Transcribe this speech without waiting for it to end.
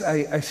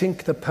I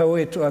think the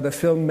poet or the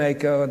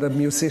filmmaker or the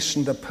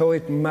musician, the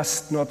poet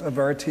must not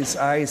avert his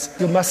eyes.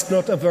 You must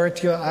not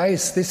avert your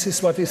eyes. This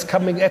is what is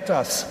coming at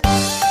us.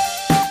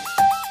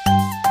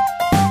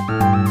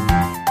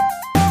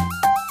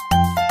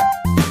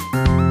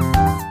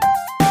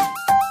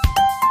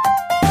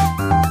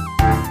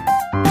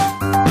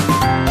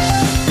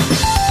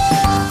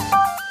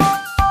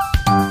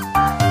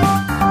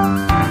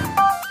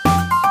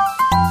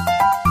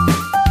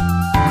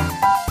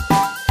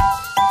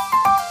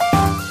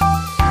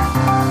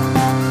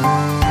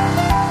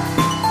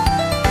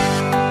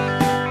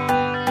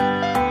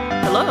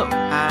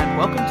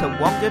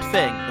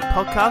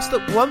 Podcast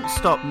that won't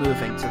stop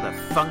moving to the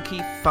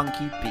funky,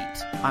 funky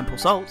beat. I'm Paul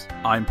Salt.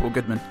 I'm Paul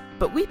Goodman.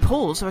 But we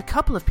Pauls are a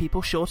couple of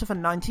people short of a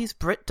 90s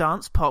Brit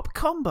dance pop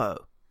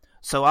combo.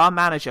 So our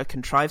manager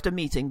contrived a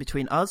meeting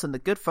between us and the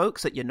good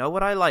folks at You Know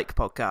What I Like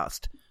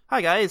podcast.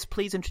 Hi guys,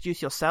 please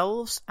introduce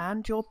yourselves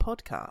and your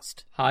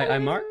podcast. Hi,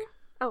 I'm Mark.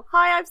 Oh,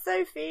 hi, I'm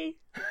Sophie.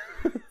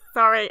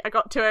 Sorry, I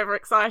got too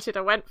overexcited.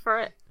 I went for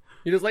it.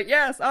 You're just like,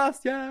 yes, us,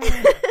 yeah.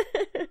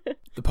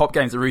 The pop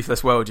game's a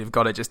ruthless world. You've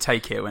got to just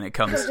take it when it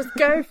comes. Just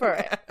go for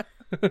it.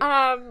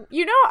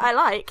 You Know What I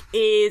Like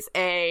is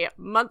a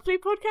monthly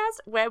podcast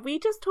where we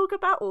just talk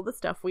about all the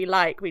stuff we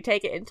like. We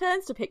take it in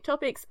turns to pick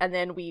topics, and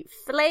then we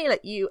flail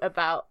at you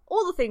about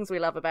all the things we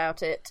love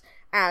about it,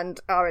 and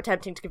are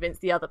attempting to convince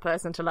the other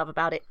person to love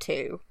about it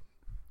too.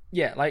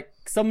 Yeah, like,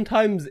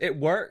 sometimes it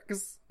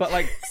works, but,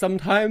 like,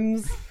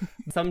 sometimes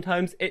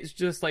it's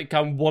just, like,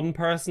 one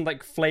person,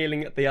 like,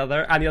 flailing at the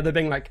other, and the other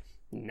being like,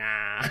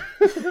 nah.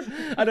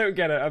 I don't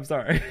get it, I'm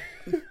sorry.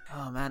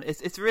 Oh, man,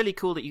 it's really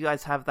cool that you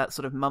guys have that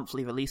sort of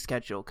monthly release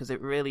schedule, because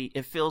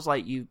it feels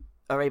like you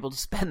are able to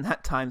spend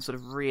that time sort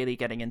of really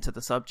getting into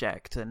the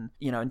subject and,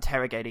 you know,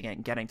 interrogating it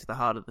and getting to the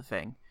heart of the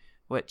thing.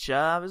 Which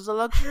is a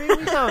luxury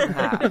we don't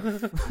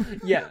have.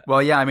 Yeah.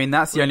 Well, yeah, I mean,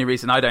 that's the only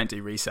reason I don't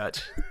do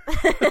research.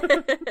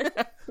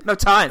 No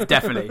time.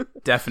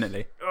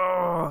 Definitely.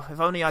 Oh,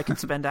 if only I could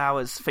spend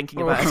hours thinking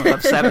about S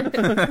Club 7.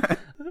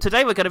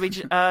 Today we're going to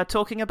be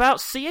talking about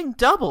Seeing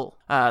Double,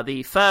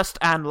 the first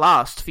and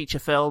last feature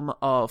film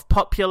of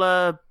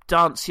popular,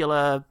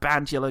 danceular,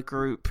 bandular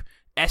group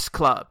S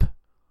Club,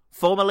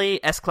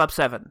 formerly S Club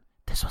 7.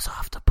 This was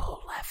after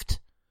Paul left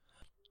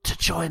to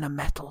join a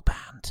metal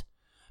band.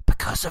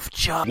 Because of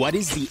John. What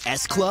is the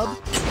S Club?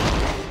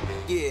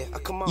 Yeah,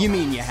 come on. You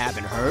mean you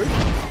haven't heard?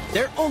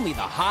 They're only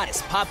the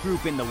hottest pop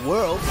group in the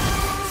world.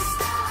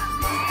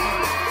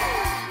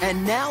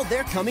 And now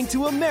they're coming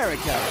to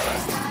America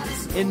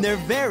in their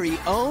very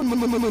own...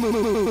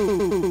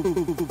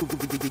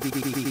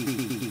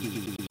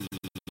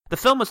 The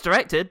film was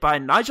directed by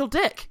Nigel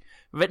Dick,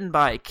 written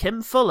by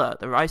Kim Fuller,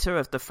 the writer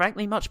of the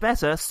frankly much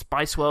better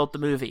Spice World the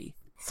movie.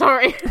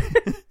 Sorry.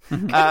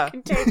 I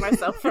contained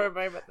myself for a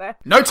moment there.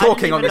 No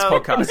talking on this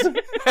podcast.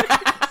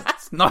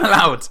 It's not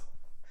allowed.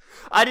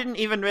 I didn't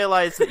even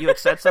realize that you had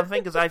said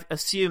something, because I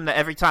assume that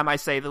every time I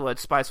say the word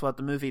Spice World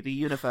the movie, the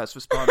universe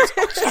responds,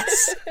 oh,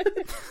 yes!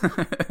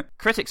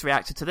 Critics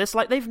reacted to this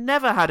like they've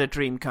never had a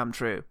dream come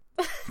true.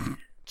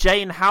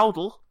 Jane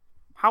Howdle.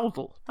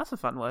 Howdle. That's a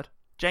fun word.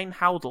 Jane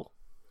Howdle.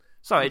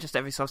 Sorry, just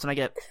every so often I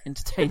get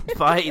entertained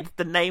by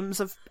the names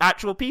of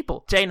actual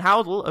people. Jane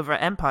Howdle over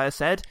at Empire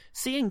said,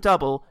 Seeing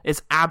Double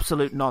is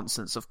absolute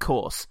nonsense, of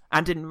course,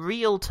 and in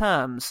real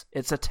terms,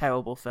 it's a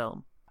terrible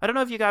film. I don't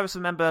know if you guys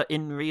remember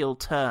In Real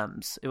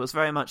Terms. It was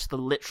very much the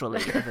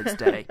literally of its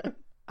day.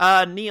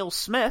 Neil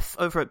Smith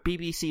over at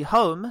BBC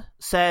Home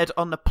said,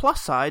 on the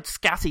plus side,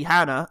 Scatty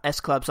Hannah, S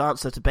Club's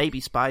answer to Baby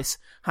Spice,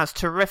 has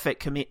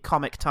terrific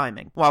comic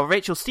timing, while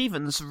Rachel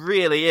Stevens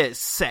really is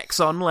sex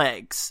on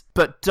legs.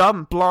 But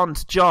dumb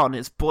blonde John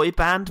is boy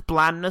band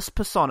blandness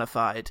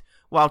personified,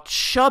 while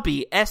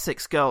chubby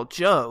Essex girl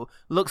Jo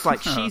looks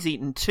like she's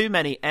eaten too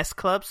many S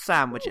Club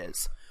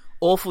sandwiches.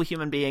 Awful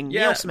human being,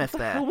 Neil Smith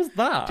there. What was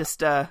that?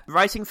 Just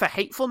writing for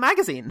Hateful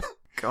Magazine.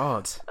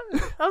 God.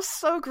 That was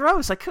so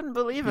gross. I couldn't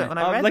believe it when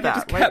I read that. It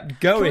just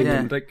kept going,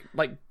 and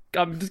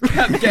just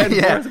kept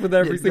getting worse with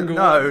every single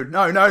one.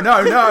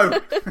 No.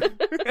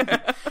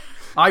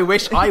 I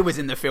wish I was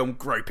in the film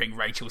groping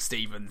Rachel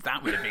Stevens.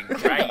 That would have been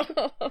great.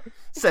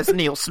 Says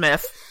Neil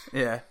Smith.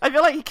 Yeah. I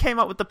feel like he came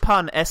up with the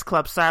pun S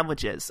Club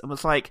sandwiches and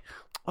was like,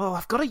 oh,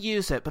 I've got to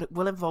use it, but it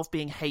will involve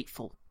being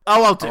hateful.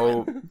 Oh, I'll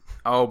do it.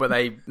 Oh, but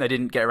they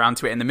didn't get around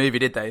to it in the movie,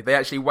 did they? They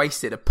actually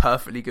wasted a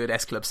perfectly good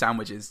S Club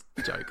sandwiches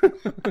joke.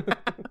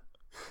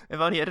 If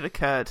only it had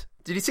occurred.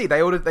 Did you see?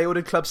 They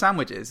ordered club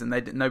sandwiches, and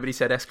nobody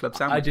said S Club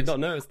sandwiches. I did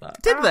not notice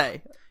that. Did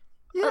they?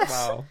 Yes.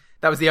 Oh, wow.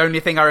 That was the only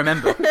thing I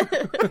remember.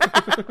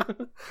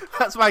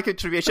 That's my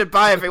contribution.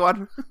 Bye,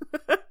 everyone.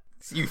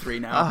 It's you three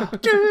now.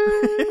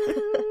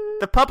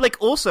 The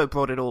public also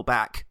brought it all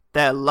back.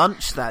 Their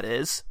lunch, that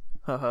is.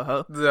 Ho, ho,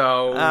 ho.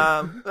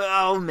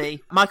 No.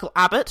 Me. Michael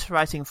Abbott,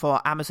 writing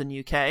for Amazon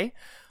UK,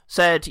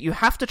 said, you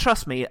have to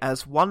trust me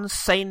as one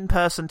sane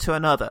person to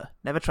another.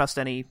 Never trust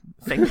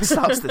anything that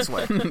starts this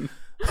way.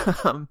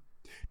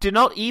 Do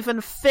not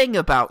even think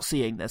about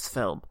seeing this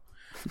film.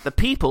 The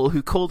people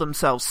who call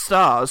themselves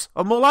stars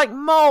are more like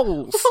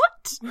moles.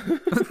 What?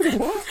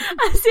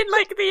 As in,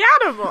 like, the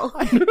animal?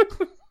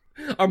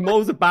 Are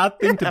moles a bad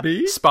thing to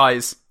be?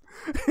 Spies.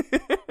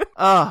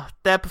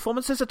 Their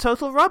performances are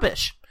total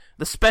rubbish.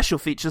 The special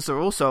features are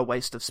also a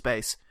waste of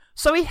space.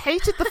 So he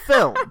hated the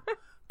film.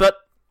 But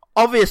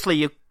obviously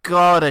you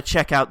gotta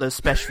check out those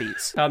special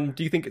feats.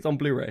 Do you think it's on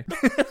Blu-ray?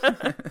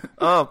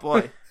 Oh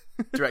boy.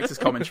 Director's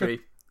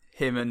commentary.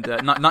 Him and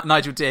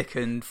Nigel Dick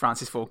and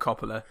Francis Ford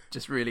Coppola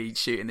just really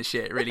shooting the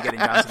shit, really getting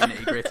down to the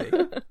nitty gritty.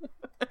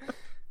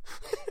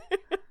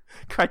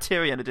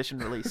 Criterion Edition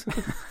release.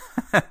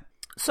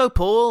 So,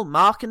 Paul,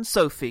 Mark, and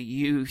Sophie,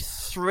 you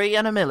 3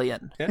 in a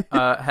million.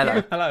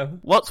 Hello. Hello.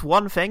 What's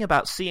one thing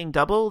about seeing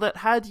double that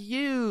had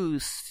you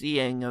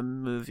seeing a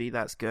movie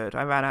that's good?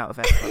 I ran out of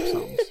S-Club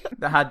songs.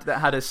 That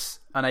had us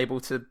unable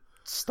to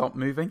stop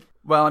moving.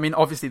 Well, I mean,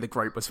 obviously the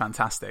Grope was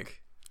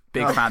fantastic.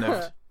 Big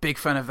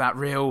fan of that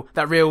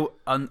real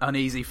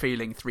uneasy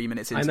feeling 3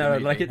 minutes into I the know,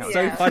 movie. like, it's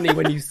so funny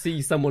when you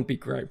see someone be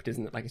groped,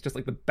 isn't it? Like, it's just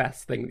like the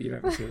best thing that you've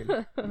ever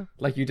seen.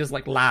 Like, you just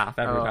like laugh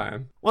every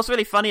time. What's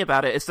really funny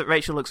about it is that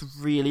Rachel looks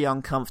really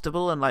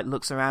uncomfortable and like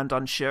looks around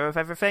unsure of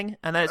everything,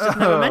 and then it's just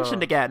never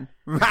mentioned again.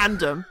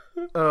 Random.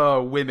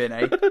 Oh, women,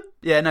 eh?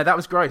 Yeah, no, that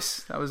was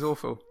gross. That was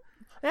awful.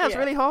 Yeah, it's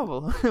really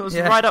horrible. It was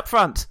right up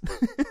front.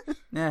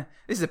 Yeah,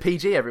 this is a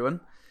PG, everyone.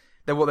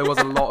 There was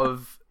a lot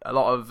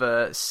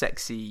of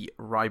sexy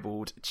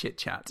ribald chit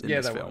chat in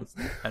this film,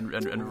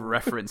 and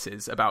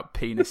references about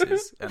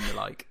penises and the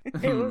like.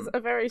 It was a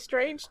very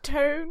strange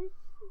tone.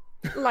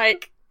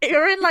 Like,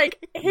 you're in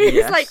like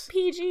his like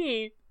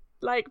PG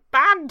like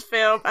band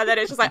film, and then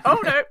it's just like, oh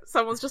no,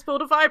 someone's just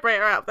pulled a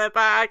vibrator out of their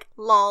bag.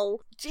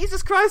 Lol.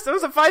 Jesus Christ, there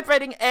was a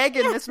vibrating egg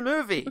in this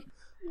movie.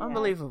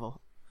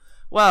 Unbelievable.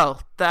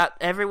 Well, that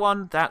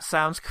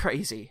sounds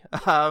crazy.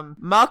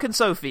 Mark and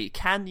Sophie,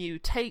 can you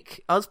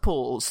take us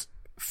Pauls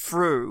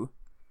through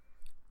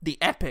the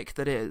epic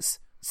that is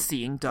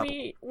Seeing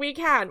Double? We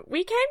can.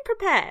 We came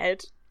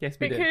prepared. Yes,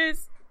 we did.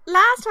 Because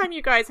last time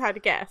you guys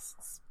had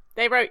guests,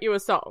 they wrote you a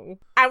song,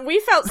 and we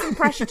felt some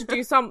pressure to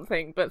do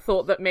something, but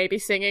thought that maybe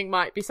singing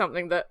might be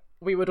something that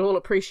we would all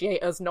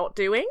appreciate us not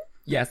doing.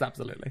 Yes,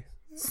 absolutely.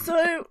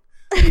 So,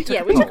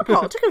 yeah, we took a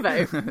vote.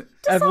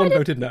 Everyone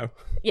voted no.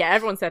 Yeah,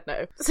 everyone said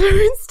no. So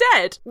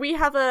instead, we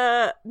have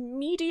a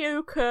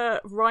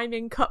mediocre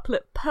rhyming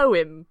couplet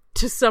poem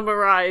to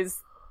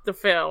summarise the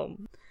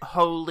film.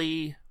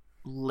 Holy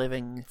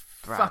living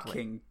Bradley.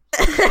 Fucking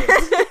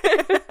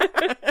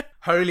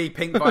holy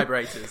pink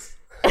vibrators.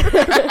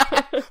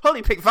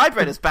 Holy pink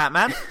vibrators,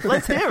 Batman.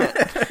 Let's hear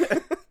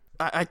it.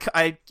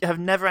 I have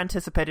never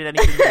anticipated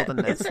anything more than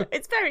this.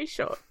 It's very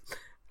short.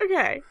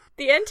 Okay.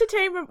 The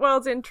entertainment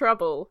world's in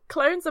trouble.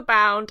 Clones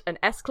abound and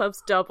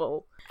S-Clubs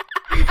double.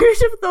 Who'd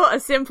have thought a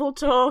simple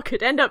tour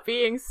could end up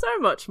being so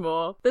much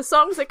more? The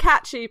songs are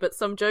catchy, but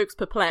some jokes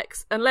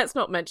perplex, and let's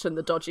not mention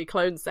the dodgy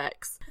clone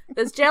sex.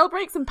 There's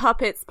jailbreaks and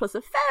puppets, plus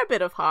a fair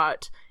bit of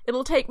heart.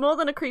 It'll take more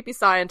than a creepy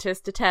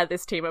scientist to tear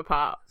this team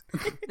apart.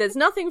 There's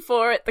nothing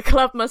for it, the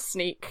club must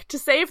sneak, to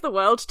save the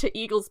world to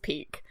Eagle's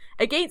Peak.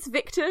 Against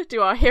Victor,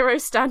 do our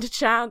heroes stand a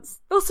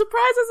chance? They'll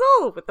surprise us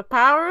all with the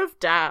power of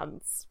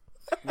dance.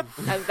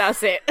 And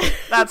that's it.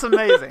 That's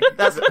amazing.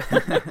 That's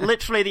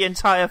literally the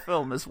entire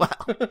film as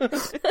well.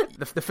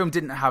 The film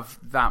didn't have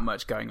that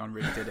much going on,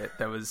 really, did it?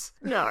 There was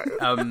No.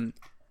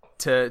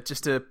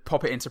 To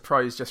pop it into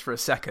prose just for a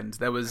second,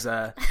 there was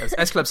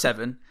S-Club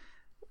 7.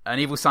 An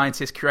evil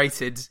scientist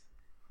created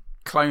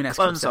clone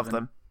S-Club Clones 7. of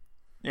them.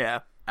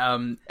 Yeah.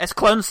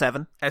 S-Clone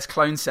 7.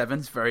 S-Clone 7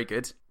 is very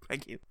good.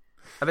 Thank you.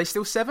 Are they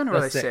still 7 or They're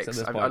are they 6 at 6?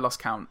 this I point. lost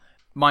count.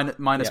 Minus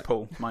Yep.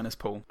 Paul. Minus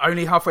Paul.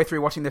 Only halfway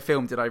through watching the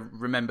film did I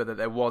remember that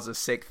there was a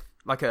 6th,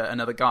 like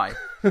another guy.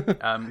 Because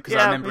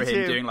I remember me him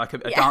too. doing like a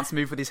dance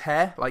move with his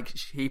hair. Like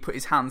he put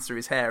his hands through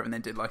his hair and then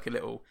did like a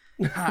little,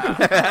 you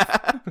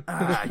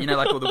know,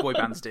 like all the boy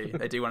bands do.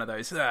 They do one of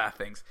those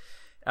things.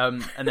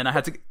 And then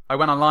I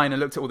went online and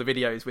looked at all the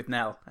videos with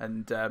Nell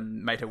and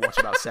made her watch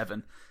about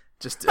 7.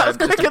 Just I was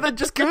quicker than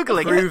just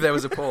Googling prove it. there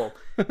was a Paul.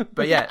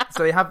 But yeah,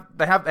 so they have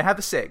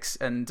the 6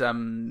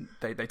 and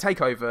they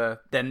take over.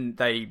 Then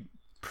they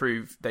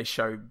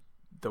show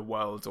the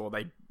world, or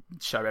they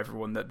show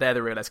everyone that they're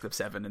the real S-Club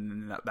 7, and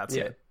then that's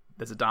it.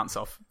 There's a dance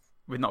off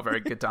with not very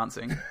good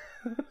dancing.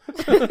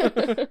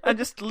 And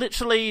just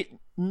literally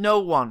no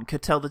one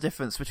could tell the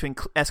difference between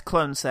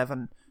S-Clone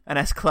 7 and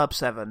S-Club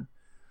 7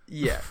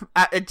 Yeah.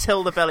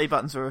 until the belly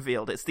buttons are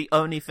revealed. It's the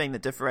only thing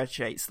that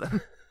differentiates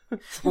them.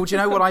 Well, do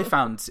you know what I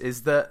found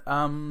is that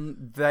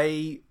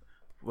they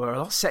were a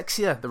lot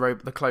sexier,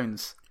 the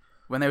clones,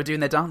 when they were doing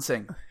their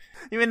dancing.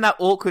 You mean that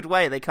awkward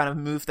way they kind of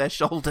move their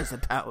shoulders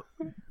about?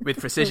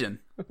 With precision.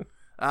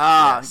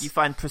 Yes. You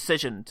find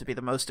precision to be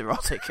the most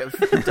erotic of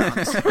the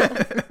dance.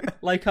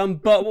 Like,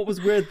 but what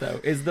was weird though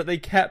is that they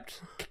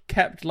kept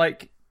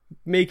like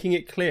making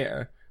it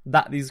clear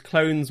that these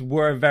clones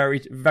were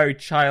very, very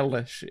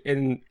childish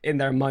in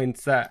their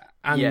mindset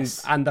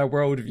and their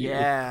worldview.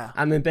 Yeah.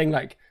 And then being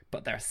like,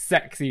 but they're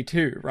sexy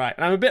too, right?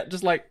 And I'm a bit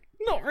just like,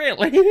 not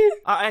really.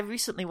 I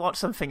recently watched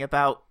something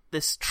about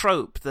this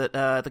trope that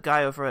the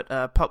guy over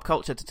at Pop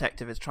Culture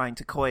Detective is trying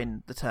to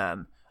coin the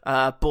term,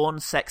 born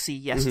sexy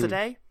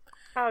yesterday.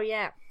 Oh,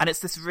 yeah. And it's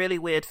this really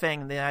weird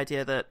thing, the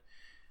idea that,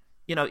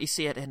 you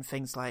see it in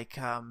things like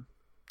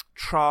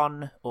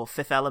Tron or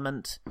Fifth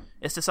Element.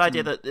 It's this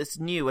idea that it's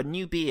a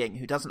new being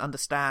who doesn't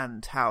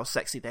understand how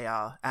sexy they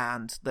are,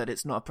 and that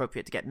it's not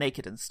appropriate to get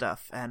naked and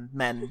stuff, and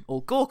men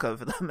all gawk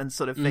over them and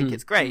sort of think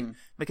it's great,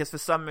 because for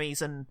some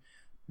reason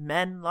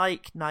men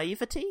like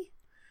naivety.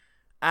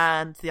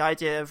 And the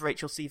idea of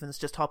Rachel Stevens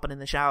just hopping in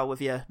the shower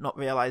with you, not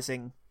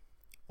realizing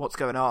what's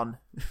going on,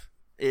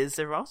 is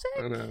erotic.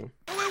 I know.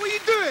 What were you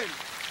doing?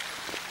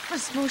 A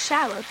small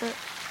shower, but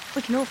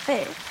we can all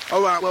fit.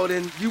 All right, well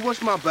then, you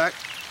wash my back,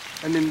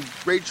 and then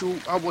Rachel,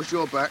 I'll wash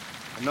your back,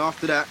 and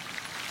after that,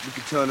 we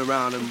can turn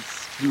around and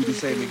do the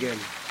same again.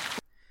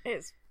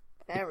 It's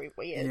very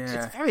weird.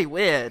 Yeah. It's very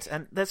weird,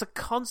 and there's a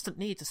constant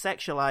need to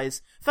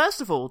sexualize.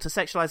 First of all, to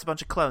sexualize a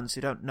bunch of clones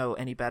who don't know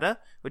any better,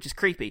 which is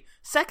creepy.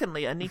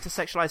 Secondly, a need to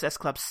sexualize S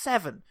Club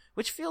 7,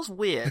 which feels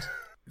weird.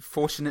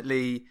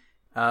 Fortunately,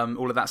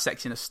 all of that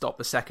sexiness stopped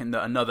the second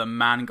that another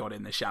man got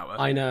in the shower.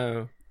 I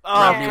know.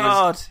 Oh, Bradley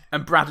God.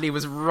 and Bradley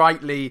was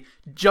rightly,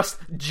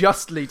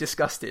 justly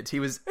disgusted.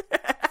 He was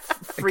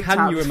freaked Can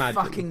out you of his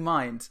imagine? fucking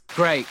mind.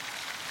 Great.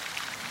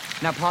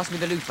 Now pass me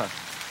the loofah.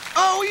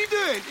 Oh, what are you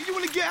doing? You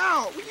want to get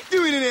out? What are you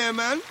doing in here,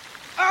 man?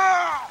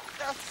 Ah,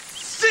 that's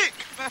sick,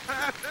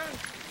 man.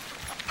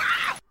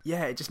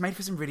 Yeah, it just made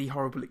for some really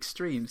horrible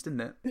extremes,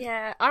 didn't it?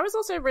 Yeah, I was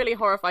also really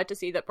horrified to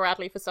see that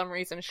Bradley, for some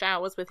reason,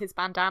 showers with his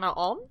bandana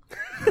on.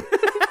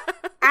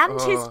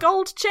 And his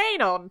gold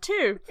chain on,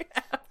 too.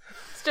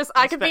 It's just,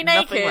 I can be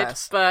expect nothing naked,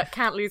 less. but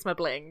can't lose my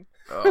bling.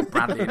 Oh,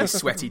 Bradley in his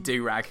sweaty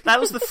do-rag. That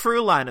was the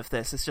through line of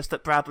this. It's just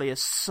that Bradley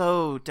is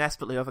so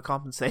desperately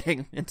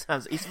overcompensating in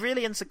terms. He's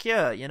really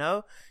insecure,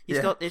 He's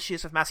got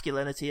issues with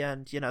masculinity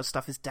and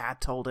stuff his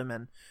dad told him,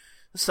 and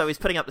so he's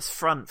putting up this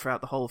front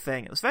throughout the whole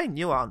thing. It was very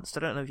nuanced. I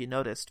don't know if you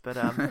noticed, but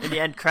in the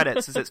end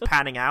credits, as it's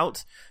panning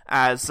out,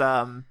 as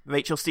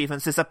Rachel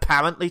Stevens is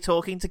apparently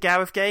talking to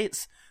Gareth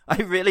Gates, I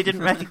really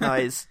didn't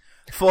recognize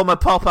former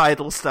pop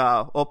idol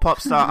star or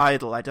pop star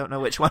idol, I don't know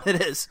which one it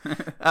is,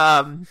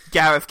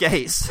 Gareth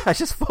Gates. I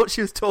just thought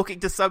she was talking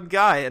to some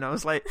guy, and I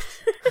was like,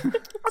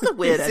 that's a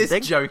weird It's ending.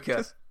 this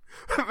Joker.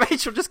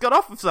 Rachel just got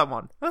off with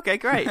someone. Okay,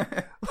 great.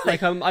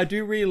 I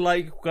do really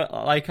like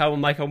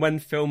when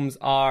films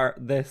are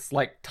this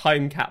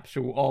time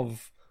capsule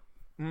of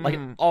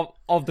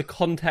of the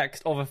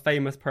context of a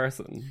famous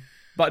person,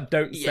 but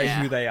don't say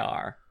who they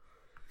are.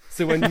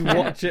 So when you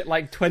watch it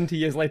 20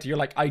 years later, you're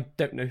like, I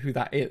don't know who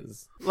that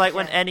is. Like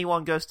when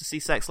anyone goes to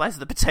see Sex Lies of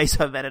the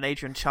Potato Men and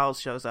Adrian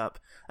Charles shows up,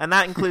 and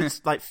that includes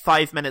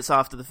 5 minutes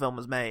after the film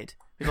was made.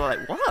 People are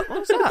like, what? What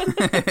was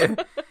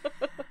that?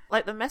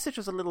 The message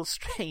was a little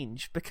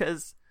strange,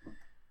 because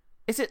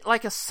is it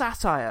like a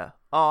satire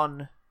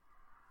on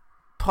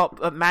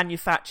pop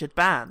manufactured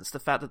bands? The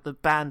fact that the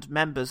band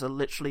members are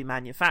literally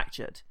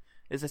manufactured?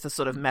 Is this a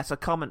sort of meta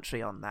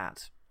commentary on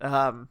that?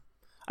 I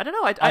don't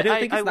know. I don't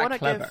think it's that wanna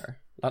clever.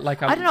 I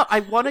don't know. I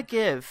want to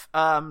give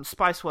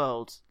Spice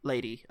World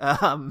lady,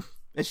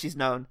 as she's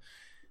known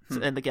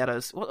in the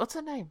ghettos. What's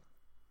her name?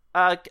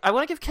 I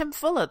want to give Kim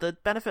Fuller the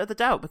benefit of the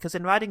doubt, because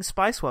in writing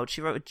Spice World, she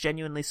wrote a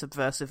genuinely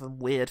subversive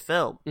and weird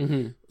film.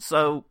 Mm-hmm.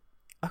 So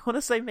I want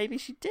to say maybe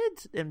she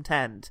did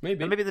intend.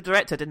 Maybe. Or maybe the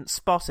director didn't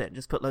spot it and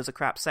just put loads of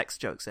crap sex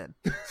jokes in.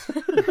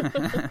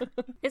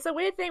 It's a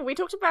weird thing. We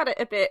talked about it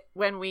a bit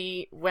when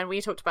we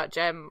talked about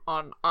Gem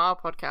on our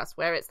podcast,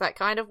 where it's that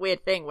kind of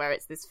weird thing where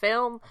it's this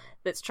film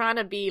that's trying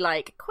to be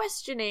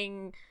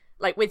questioning,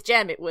 with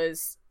Gem it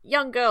was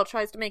young girl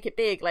tries to make it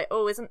big,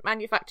 isn't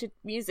manufactured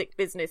music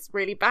business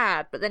really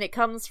bad? But then it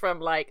comes from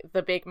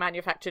the big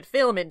manufactured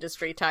film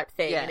industry type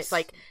thing. Yes. And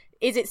it's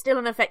is it still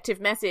an effective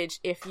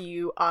message if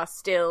you are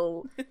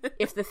still,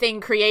 if the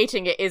thing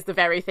creating it is the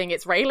very thing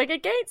it's railing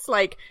against?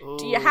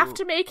 Do you have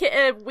to make it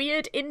a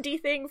weird indie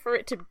thing for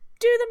it to do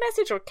the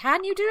message, or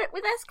can you do it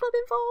with S Club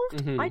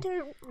involved? Mm-hmm. I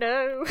don't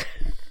know.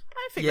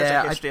 I think there's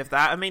a history of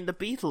that. I mean, the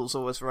Beatles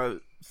always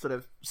wrote sort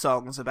of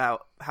songs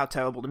about how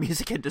terrible the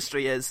music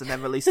industry is, and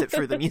then released it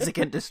through the music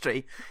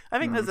industry. I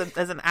think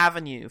there's an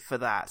avenue for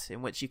that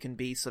in which you can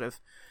be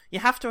you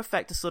have to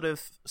affect a sort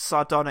of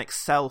sardonic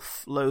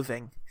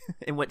self-loathing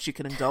in which you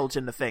can indulge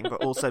in the thing,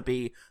 but also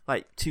be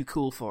too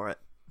cool for it.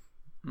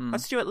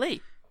 That's Stuart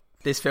Lee.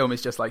 This film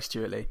is just like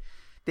Stuart Lee.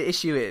 The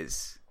issue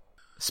is,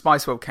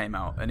 Spice World came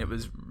out and it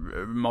was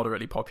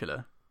moderately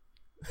popular.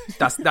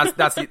 That's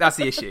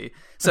the issue.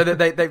 So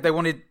that they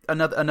wanted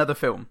another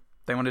film.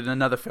 They wanted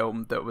another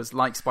film that was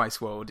like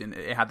Spice World, and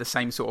it had the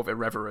same sort of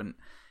irreverent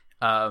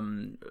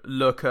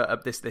look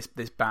at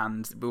this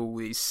band with all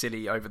these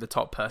silly over the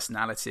top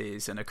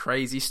personalities and a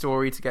crazy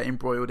story to get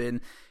embroiled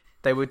in.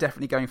 They were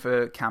definitely going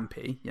for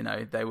campy,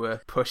 they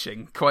were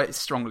pushing quite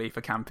strongly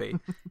for campy.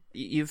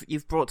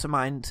 You've brought to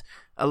mind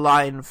a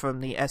line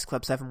from the S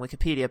Club 7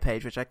 Wikipedia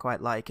page, which I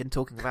quite like, in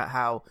talking about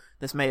how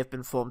this may have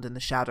been formed in the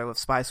shadow of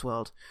Spice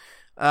World.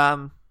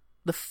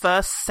 The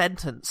first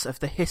sentence of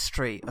the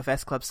history of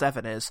S Club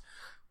 7 is,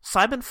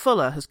 Simon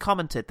Fuller has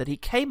commented that he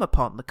came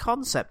upon the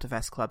concept of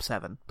S Club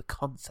 7,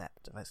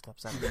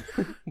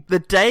 the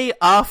day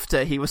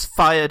after he was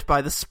fired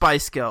by the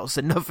Spice Girls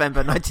in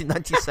November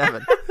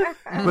 1997,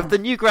 with the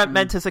new Grant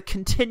meant as a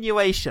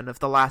continuation of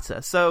the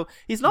latter. So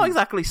he's not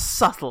exactly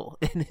subtle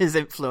in his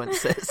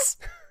influences.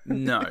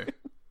 No.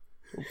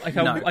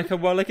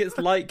 It's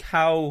like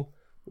how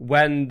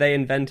when they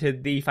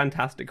invented the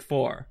Fantastic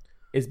Four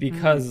is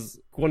because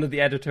one of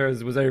the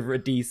editors was over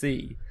at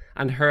DC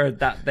and heard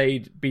that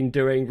they'd been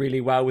doing really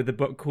well with a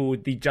book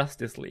called The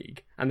Justice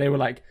League. And they were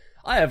like,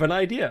 I have an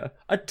idea.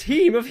 A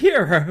team of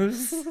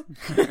heroes.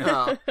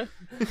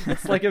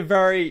 It's like a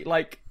very,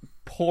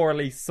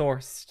 poorly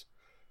sourced,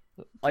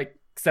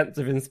 sense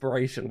of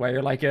inspiration where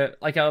you're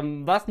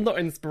that's not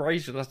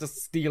inspiration, that's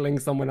just stealing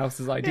someone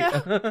else's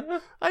idea. Yeah.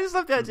 I just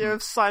love the idea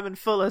of Simon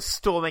Fuller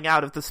storming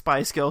out of the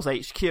Spice Girls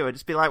HQ and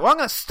just be like, well, I'm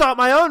going to start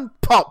my own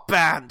pop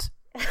band.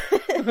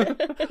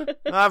 I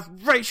have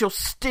Rachel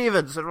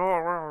Stevens and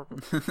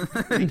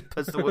he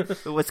puts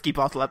the whiskey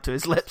bottle up to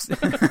his lips.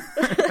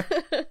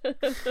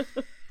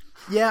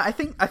 Yeah, I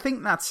think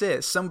that's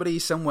it. Somebody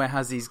somewhere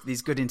has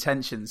these good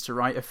intentions to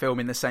write a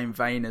film in the same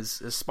vein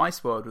as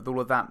Spice World, with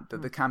all of that,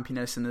 the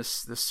campiness and the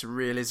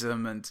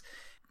surrealism and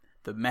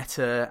the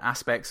meta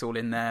aspects all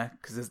in there,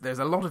 because there's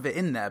a lot of it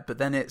in there. But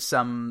then it's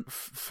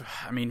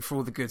for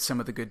all the good, some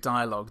of the good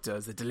dialogue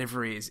does. The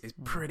delivery is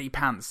pretty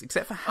pants,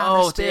 except for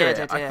Hannah Steer.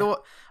 Dear.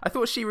 I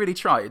thought she really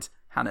tried,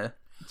 Hannah.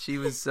 She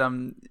was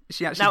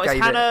she actually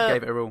now,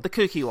 gave it a all. The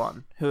kooky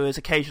one who is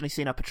occasionally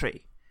seen up a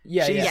tree.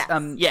 She's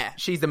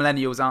the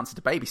millennials' answer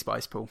to Baby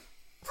Spice, Paul.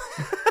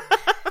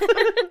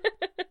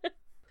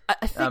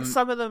 I think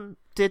some of them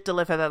did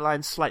deliver their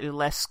lines slightly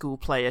less school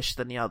playish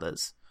than the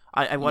others.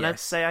 I want to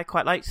say I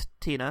quite liked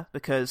Tina,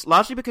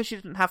 largely because she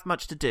didn't have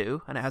much to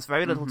do, and it has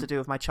very little to do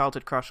with my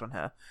childhood crush on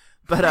her.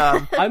 But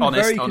I'm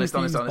very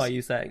confused by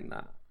you saying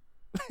that.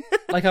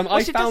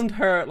 I found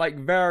her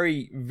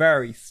very,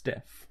 very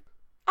stiff.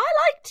 I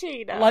like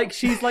Tina.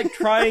 She's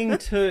trying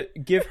to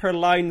give her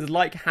lines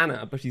like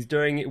Hannah, but she's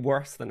doing it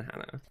worse than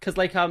Hannah. Because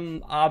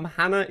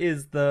Hannah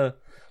is the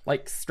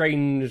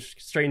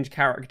strange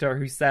character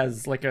who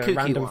says a kooky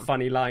random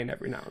funny line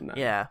every now and then.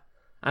 Yeah.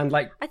 And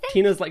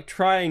Tina's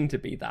trying to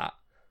be that,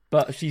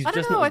 but she's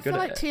just not good at it. I feel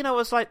like Tina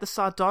was the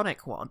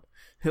sardonic one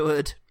who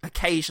would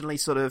occasionally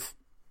sort of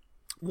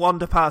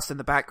wander past in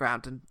the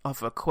background and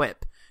offer a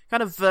quip,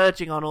 kind of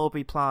verging on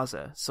Aubrey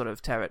Plaza sort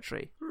of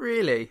territory.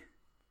 Really?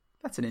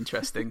 That's an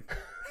interesting.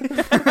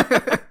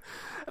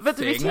 But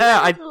to be fair,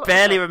 I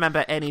barely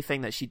remember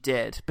anything that she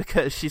did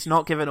because she's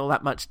not given all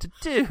that much to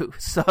do.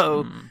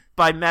 So,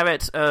 by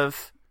merit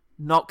of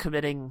not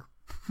committing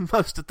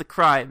most of the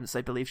crimes,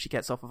 I believe she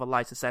gets off of a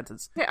lighter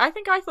sentence. I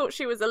think I thought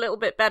she was a little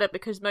bit better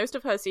because most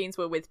of her scenes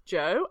were with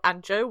Joe,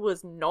 and Joe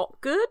was not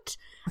good.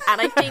 And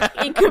I think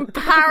in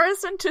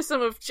comparison to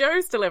some of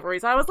Joe's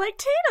deliveries, I was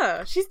like,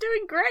 Tina, she's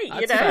doing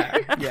great,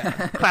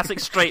 Yeah. Classic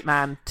straight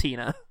man,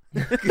 Tina.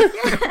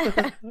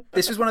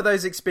 This was one of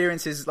those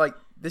experiences,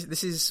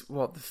 this is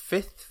what, the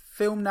fifth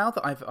film now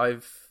that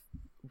I've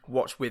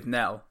watched with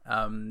Nell.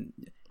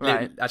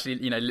 Right.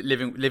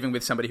 Living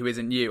with somebody who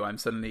isn't you, I'm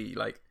suddenly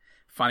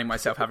finding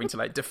myself having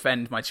to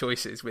defend my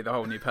choices with a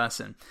whole new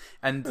person.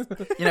 And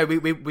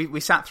we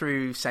sat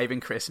through Saving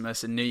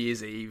Christmas and New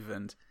Year's Eve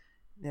and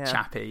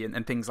Chappie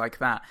and things like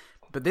that.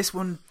 But this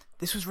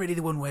was really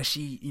the one where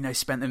she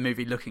spent the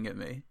movie looking at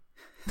me.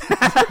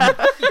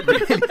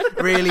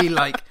 really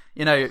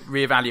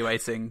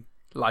reevaluating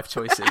life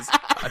choices,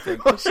 I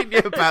think. What she knew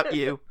about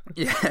you.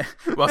 Yeah.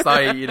 Whilst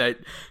I,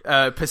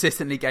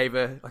 persistently gave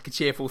her a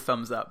cheerful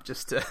thumbs up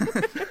just to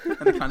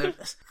kind of,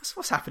 that's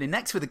what's happening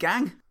next with the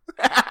gang.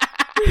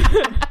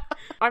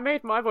 I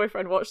made my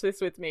boyfriend watch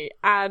this with me,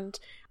 and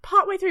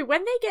partway through,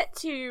 when they get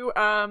to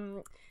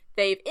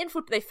they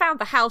found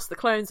the house the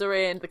clones are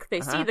in,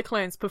 they see the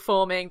clones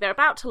performing, they're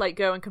about to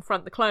go and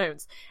confront the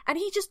clones, and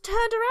he just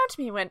turned around to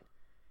me and went,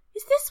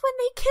 is this when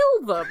they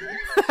kill them?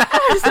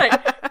 I was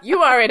like, you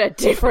are in a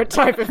different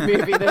type of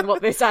movie than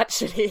what this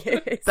actually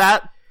is.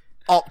 That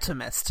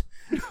optimist.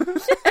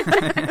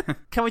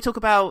 Can we talk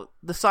about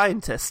the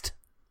scientist?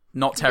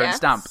 Not Terence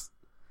Stamp.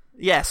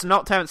 Yes,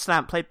 not Terence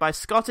Stamp, played by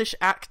Scottish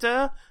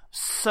actor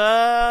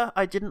Sir.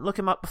 I didn't look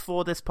him up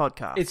before this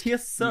podcast. Is he a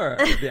Sir,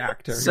 the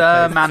actor?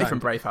 Sir Manny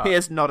from Braveheart. He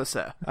is not a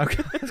Sir.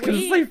 Okay, I was going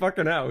to say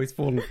fucking hell, he's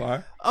fallen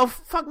far. Oh,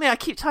 fuck me, I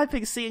keep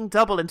typing seeing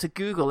double into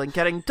Google and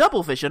getting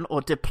double vision,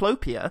 or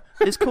diplopia,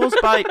 is caused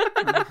by...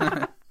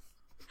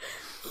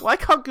 Why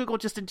can't Google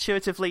just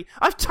intuitively...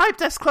 I've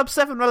typed S Club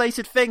 7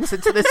 related things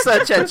into this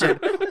search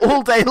engine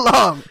all day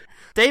long.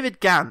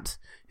 David Gant,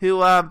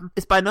 who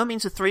is by no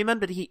means a three-man,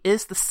 but he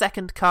is the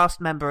second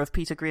cast member of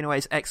Peter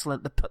Greenaway's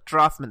excellent The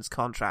Draftman's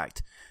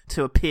Contract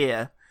to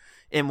appear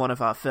in one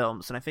of our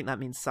films, and I think that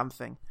means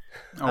something.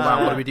 Oh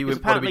wow, what do we do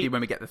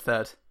when we get the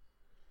third?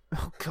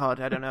 Oh god,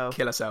 I don't know.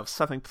 Kill ourselves.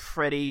 Something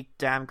pretty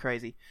damn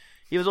crazy.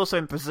 He was also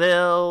in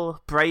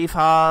Brazil,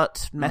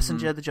 Braveheart,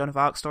 Messenger, the Joan of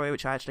Arc story,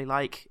 which I actually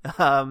like.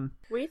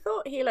 We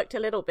thought he looked a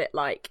little bit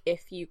like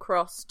if you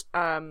crossed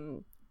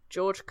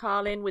George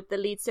Carlin with the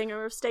lead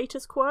singer of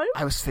Status Quo.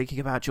 I was thinking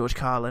about George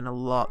Carlin a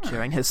lot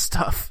during his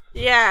stuff.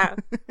 Yeah,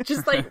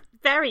 just like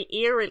very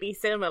eerily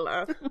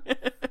similar.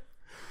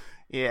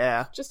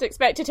 Yeah. Just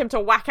expected him to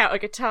whack out a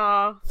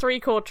guitar,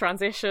 3-chord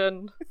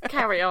transition,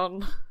 carry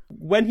on.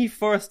 When he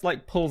first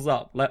like pulls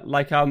up,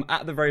 like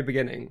at the very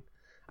beginning,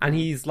 and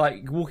he's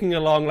like walking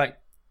along like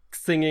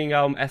singing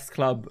S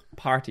Club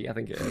Party, I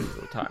think it is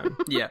at the time.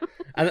 Yeah.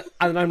 And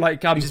I'm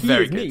like, he is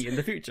very me good. in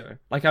the future.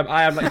 Like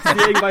I am like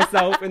seeing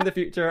myself in the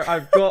future.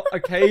 I've got a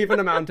cave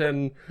and a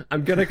mountain.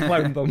 I'm gonna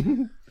clone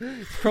them.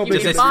 Probably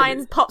You can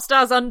find pop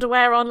stars'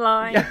 underwear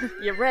online. Yeah.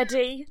 You're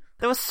ready.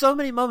 There were so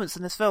many moments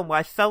in this film where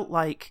I felt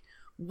like,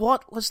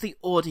 what was the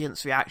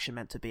audience reaction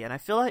meant to be? And I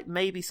feel like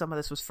maybe some of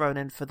this was thrown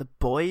in for the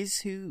boys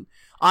who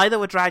either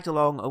were dragged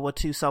along or were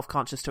too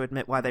self-conscious to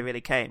admit why they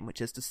really came,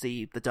 which is to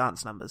see the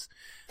dance numbers.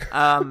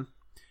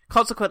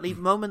 Consequently,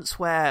 moments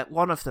where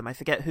one of them, I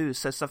forget who,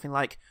 says something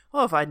like,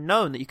 "Oh, if I'd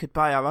known that you could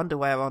buy our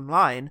underwear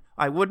online,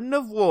 I wouldn't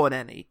have worn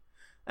any."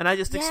 And I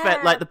just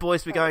expect like the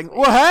boys to be going,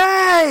 "Well,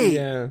 hey!"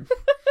 Yeah.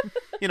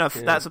 You know,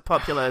 that's a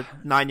popular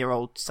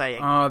 9-year-old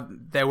saying. Oh,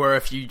 there were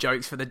a few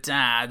jokes for the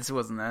dads,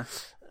 wasn't there?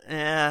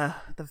 Yeah,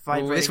 the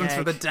vibrating This one's egg.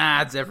 for the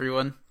dads,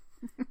 everyone.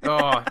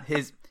 Oh,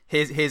 here's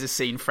a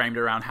scene framed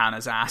around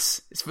Hannah's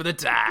ass. It's for the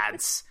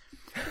dads.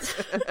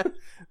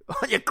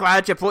 Aren't you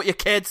glad you brought your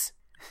kids?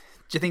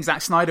 Do you think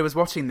Zack Snyder was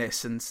watching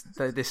this and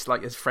this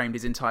like has framed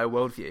his entire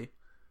worldview?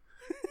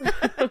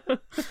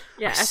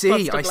 Yeah, I S see,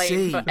 Club's to I blame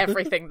see. for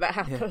everything that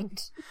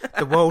happened.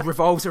 The world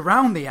revolves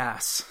around the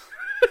ass.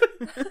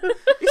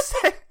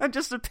 I'm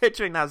just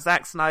picturing now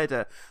Zack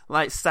Snyder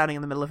like standing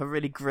in the middle of a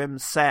really grim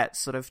set,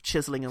 sort of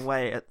chiseling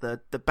away at the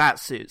bat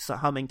suits,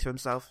 humming to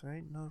himself, "There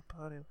ain't no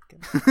party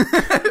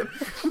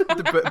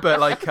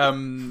like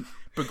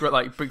but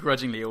like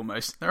begrudgingly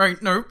almost. There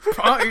ain't no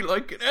party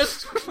like an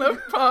S Club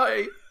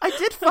party. I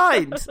did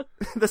find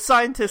the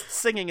scientists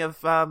singing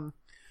of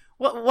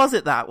what was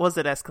it? Was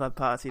it S Club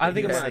Party? I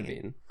think it might have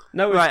been.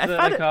 No, it was Right,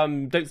 I the,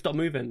 found Don't Stop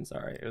Moving,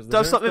 sorry. It was the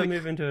Don't Stop Moving.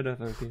 Moving to a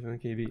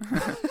funky beat.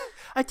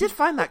 I did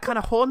find that kind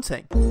of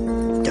haunting.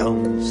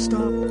 Don't stop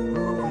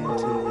moving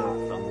to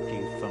the funky,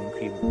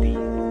 funky beat.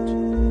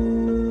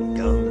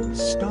 Don't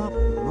stop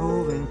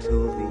moving to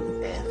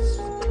the S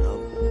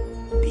Club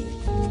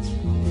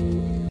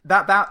beat.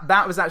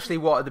 That was actually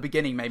what at the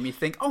beginning made me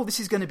think, oh,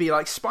 this is going to be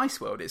like Spice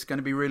World. It's going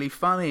to be really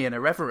funny and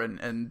irreverent,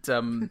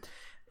 and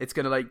it's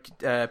going to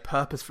like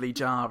purposefully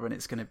jar, and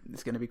it's going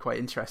to be quite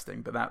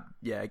interesting. But that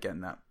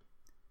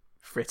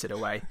frittered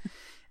away.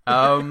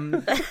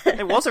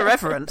 It was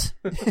irreverent.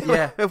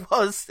 Yeah, it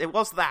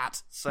was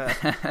that. So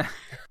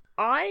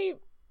I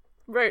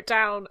wrote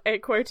down a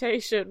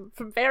quotation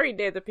from very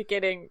near the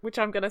beginning, which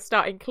I'm going to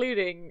start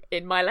including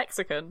in my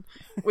lexicon,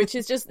 which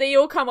is just they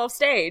all come off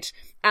stage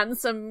and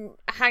some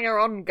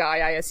hanger-on guy,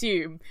 I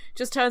assume,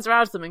 just turns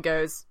around to them and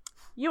goes,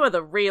 "You are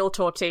the real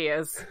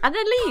tortillas," and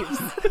then leaves.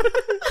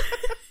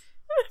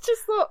 I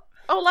just thought,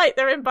 oh, like,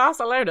 they're in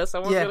Barcelona,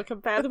 someone's going to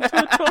compare them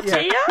to a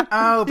tortilla? Yeah.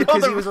 Oh,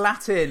 because he was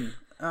Latin.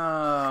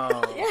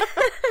 Oh.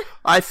 Yeah.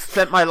 I've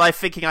spent my life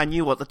thinking I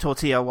knew what the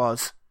tortilla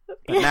was.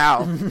 But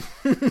now...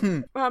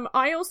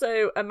 I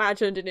also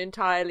imagined an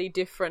entirely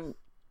different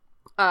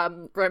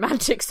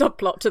romantic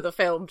subplot to the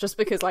film, just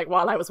because, like,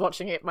 while I was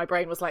watching it, my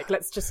brain was like,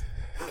 let's just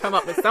come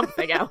up with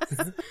something else.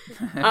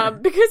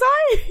 Because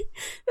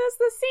there's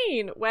the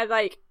scene where,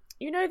 like,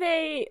 you know,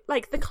 they,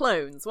 like, the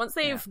clones, once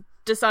they've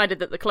decided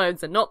that the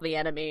clones are not the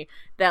enemy,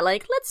 they're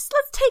like, let's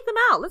take them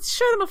out, let's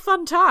show them a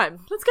fun time,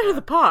 let's go to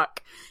the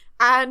park.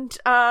 And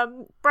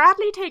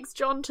Bradley takes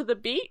John to the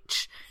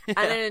beach, and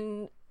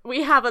then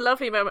we have a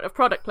lovely moment of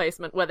product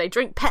placement where they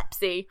drink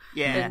Pepsi,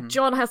 and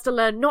John has to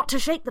learn not to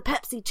shake the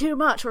Pepsi too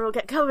much or he'll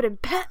get covered in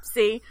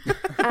Pepsi.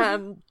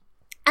 And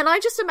I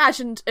just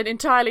imagined an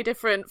entirely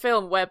different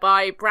film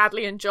whereby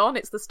Bradley and John,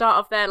 it's the start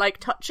of their, like,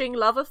 touching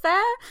love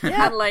affair,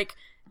 and, like,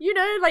 you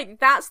know, like,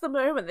 that's the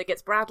moment that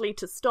gets Bradley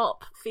to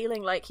stop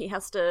feeling like he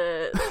has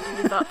to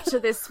live up to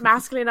this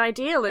masculine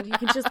ideal and he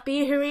can just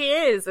be who he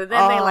is. And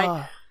then they,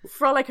 like,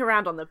 frolic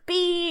around on the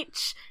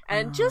beach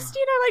and just,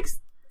 you know, like,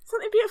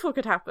 something beautiful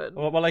could happen.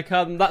 Well, like,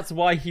 that's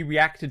why he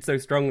reacted so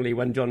strongly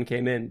when John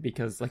came in,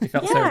 because, like, he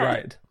felt so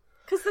right.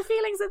 Because the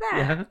feelings are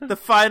there. The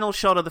final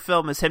shot of the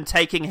film is him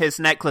taking his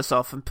necklace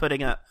off and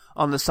putting it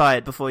on the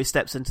side before he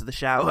steps into the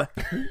shower.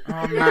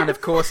 Oh man,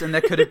 of course. And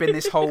there could have been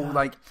this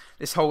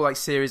whole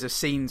series of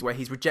scenes where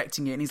he's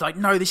rejecting it and he's like,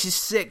 no, this is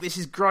sick, this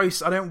is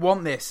gross, I don't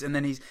want this. And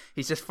then he's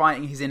just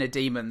fighting his inner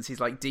demons, his,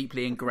 like,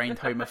 deeply ingrained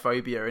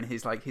homophobia and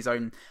his, like, his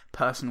own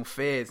personal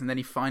fears. And then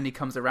he finally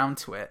comes around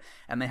to it,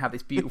 and they have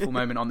this beautiful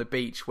moment on the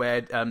beach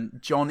where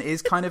John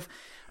is kind of,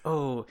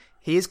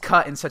 he is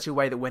cut in such a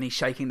way that when he's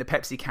shaking the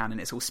Pepsi can and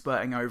it's all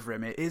spurting over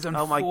him, it is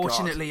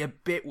unfortunately a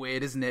bit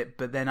weird, isn't it?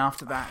 But then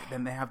after that,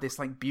 then they have this,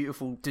 like,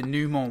 beautiful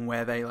denouement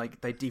where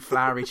they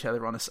deflower each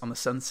other on the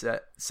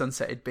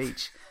sunsetted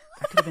beach.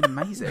 That could have been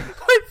amazing.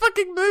 Like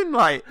fucking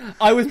Moonlight.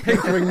 I was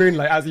picturing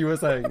Moonlight as you were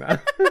saying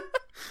that.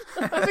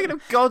 I'm thinking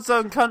of God's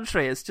Own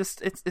Country. It's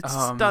just it's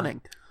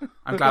stunning.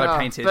 I'm glad I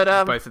painted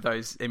both of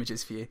those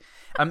images for you.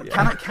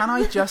 Can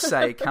I just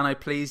say? Can I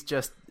please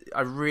just?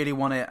 I really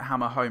want to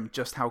hammer home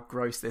just how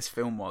gross this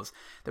film was.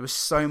 There was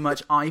so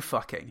much eye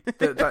fucking.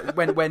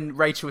 When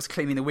Rachel was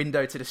cleaning the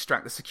window to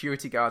distract the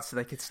security guards so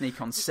they could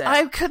sneak on set.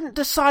 I couldn't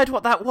decide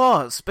what that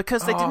was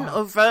because they didn't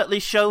overtly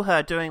show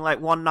her doing like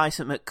one night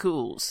at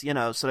McCool's, you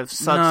know, sort of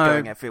suds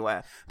going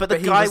everywhere. But the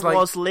guy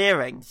was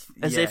leering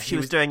as if she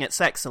was doing it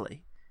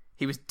sexily.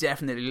 He was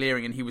definitely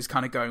leering, and he was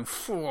kind of going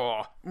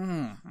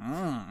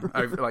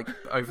over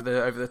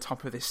the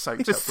top of this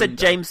soaked just Sid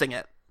Jamesing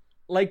it.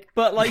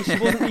 But she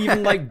wasn't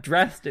even like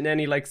dressed in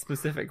any like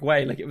specific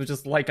way. Like it was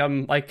just like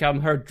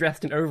her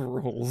dressed in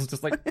overalls,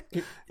 just like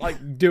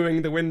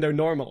doing the window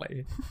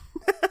normally.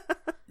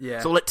 Yeah,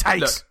 that's all it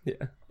takes. Look,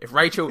 yeah. If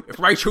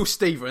Rachel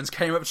Stevens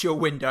came up to your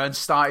window and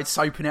started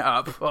soaping it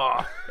up,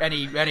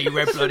 any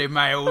red-blooded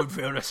male would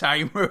feel the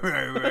same.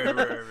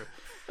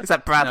 Is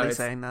that Bradley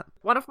saying that?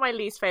 One of my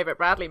least favourite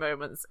Bradley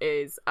moments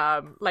is,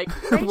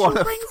 Rachel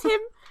brings him...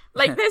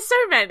 there's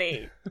so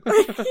many.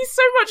 He's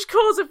so much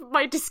cause of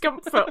my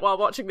discomfort while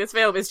watching this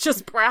film is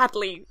just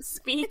Bradley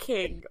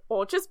speaking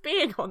or just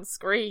being on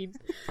screen.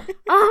 But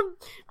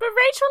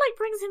Rachel,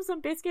 brings him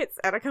some biscuits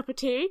and a cup of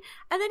tea,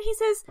 and then he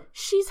says,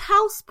 she's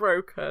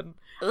housebroken.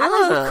 And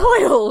I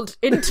recoiled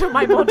into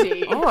my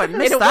body I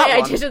missed in a that way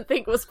one. I didn't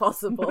think was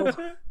possible.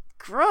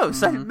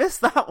 Gross, I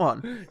missed that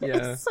one.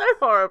 Yeah. It's so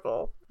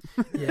horrible.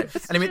 Yeah,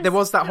 and I mean, there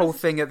was that whole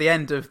thing at the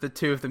end of the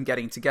two of them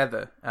getting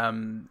together,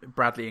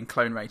 Bradley and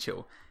clone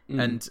Rachel,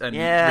 and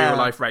real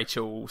life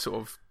Rachel sort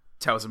of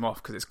tells them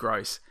off because it's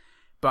gross.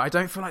 But I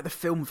don't feel like the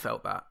film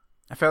felt that.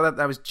 I felt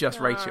that was just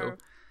Rachel.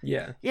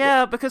 Yeah.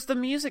 Yeah, because the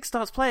music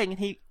starts playing and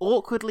he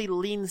awkwardly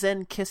leans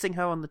in, kissing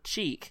her on the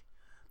cheek.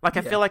 I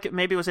feel like it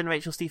maybe was in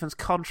Rachel Stevens'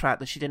 contract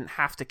that she didn't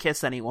have to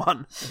kiss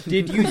anyone.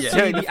 Did you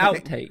see the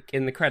outtake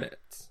in the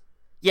credits?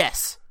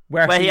 Yes.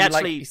 Where he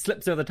actually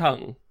slips her the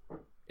tongue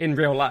in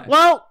real life.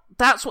 Well,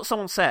 that's what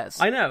someone says.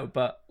 I know,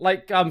 but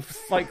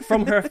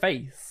from her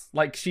face,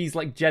 she's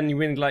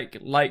genuinely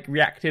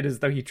reacted as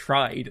though he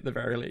tried at the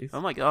very least.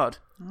 Oh my god.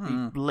 He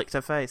licked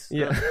her face.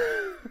 Yeah.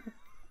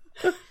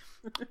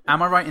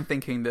 Am I right in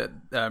thinking that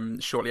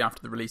shortly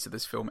after the release of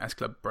this film, S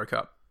Club broke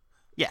up?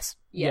 Yes.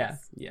 Yeah.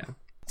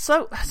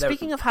 So,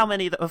 speaking of how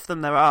many of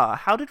them there are,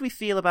 how did we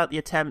feel about the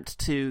attempt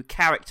to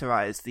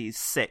characterize these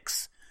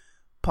 6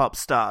 pop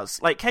stars?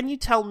 Can you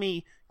tell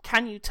me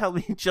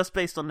just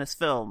based on this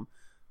film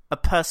a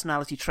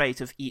personality trait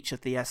of each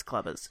of the S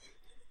Clubbers?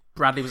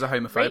 Bradley was a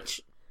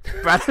homophobe.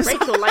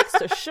 Rachel likes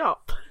to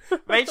shop.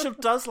 Rachel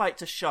does like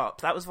to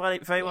shop. That was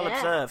very well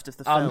observed of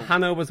the film.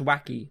 Hannah was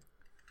wacky.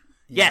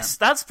 Yes,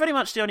 that's pretty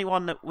much the only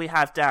one that we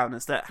have down,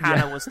 is that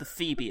Hannah was the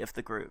Phoebe of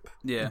the group.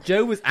 Yeah.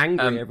 Joe was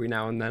angry every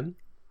now and then.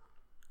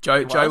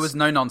 Joe was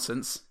no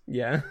nonsense.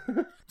 Yeah.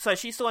 So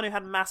she's the one who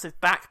had massive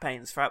back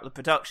pains throughout the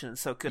production,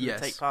 so couldn't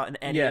take part in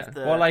any of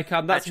the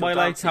that's why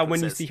how when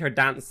you sequences. see her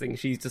dancing,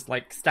 she's just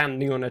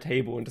standing on a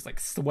table and just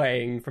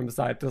swaying from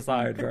side to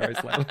side very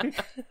slowly.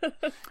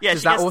 Yeah,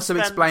 does that also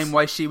explain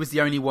why she was the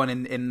only one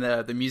in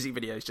the music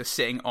videos just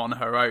sitting on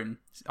her own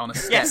on a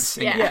step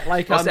singing? Yeah.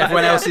 Whilst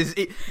everyone else is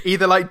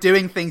either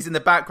doing things in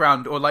the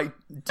background or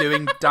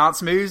doing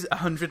dance moves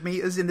 100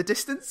 meters in the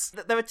distance.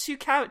 There are 2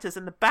 characters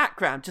in the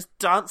background just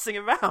dancing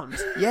around.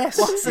 Yes.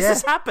 Whilst this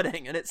is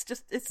happening, and it's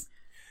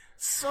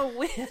so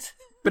weird.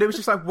 But it was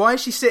just why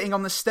is she sitting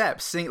on the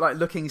steps, singing,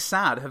 looking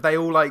sad? Have they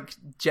all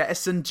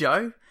jettisoned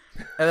Joe?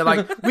 And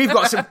they're we've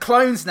got some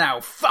clones now.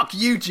 Fuck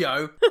you,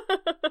 Joe.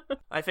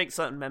 I think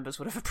certain members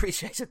would have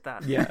appreciated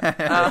that.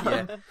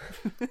 Yeah.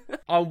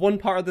 One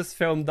part of this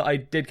film that I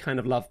did kind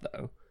of love,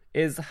 though,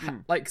 is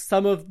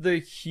some of the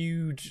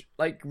huge,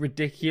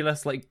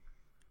 ridiculous,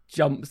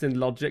 jumps in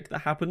logic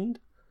that happened.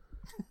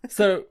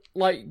 So,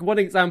 one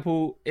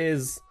example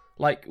is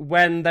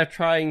when they're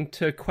trying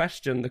to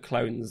question the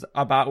clones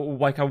about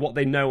what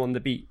they know on the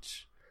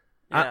beach,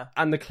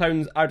 and the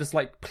clones are just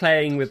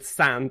playing with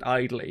sand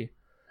idly,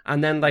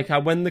 and then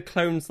when the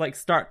clones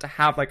start to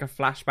have a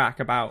flashback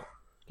about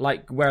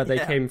where they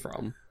came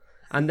from,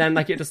 and then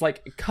it just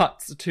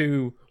cuts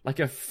to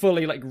a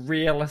fully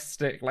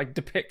realistic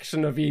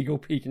depiction of Eagle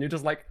Peak, and you're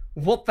just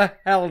what the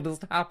hell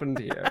just happened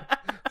here?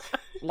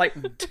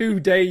 2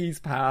 days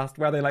passed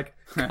where they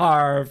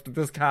carved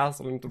this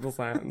castle into the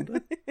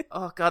sand.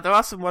 Oh god, there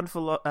are some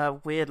wonderful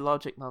weird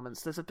logic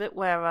moments. There's a bit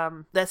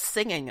where they're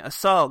singing a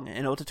song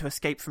in order to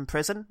escape from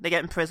prison. They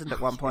get imprisoned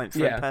at one point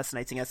for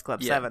impersonating S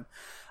Club 7.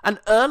 And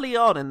early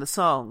on in the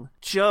song,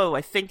 Joe,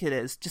 I think it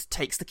is, just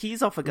takes the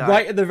keys off a guy.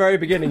 Right at the very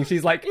beginning,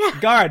 she's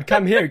guard,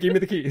 come here, give me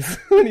the keys.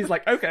 And he's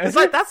okay.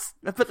 It's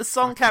but the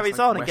song carries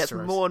on and gets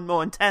more and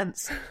more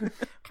intense.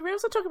 Can we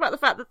also talk about the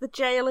fact that the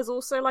jail is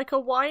also a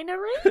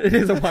winery? It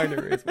is a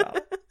winery as well.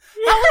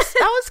 That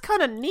was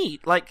kind of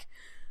neat.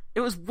 It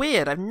was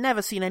weird. I've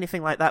never seen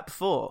anything like that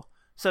before.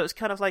 So it's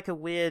kind of like a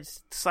weird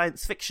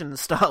science fiction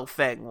style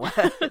thing where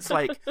it's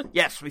like,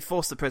 yes, we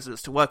force the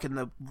prisoners to work in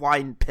the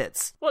wine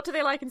pits. What do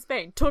they like in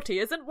Spain?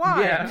 Tortillas and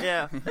wine.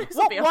 Yeah.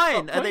 What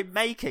wine are they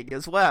making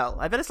as well?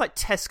 I bet it's like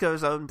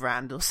Tesco's own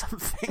brand or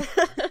something.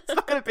 It's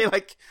not going to be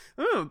like,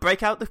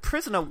 break out the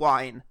prisoner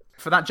wine.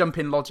 For that jump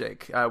in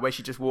logic, where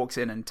she just walks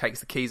in and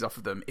takes the keys off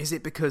of them, is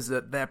it because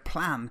that their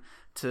plan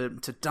to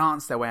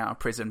dance their way out of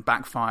prison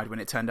backfired when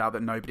it turned out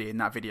that nobody in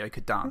that video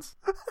could dance?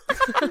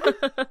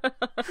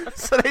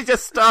 So they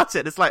just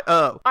started. It's like,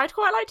 oh. I'd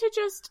quite like to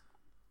just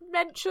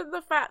mention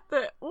the fact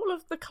that all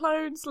of the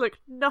clones look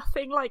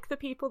nothing like the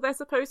people they're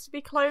supposed to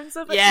be clones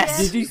of. Yes.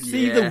 Did you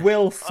see the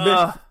Will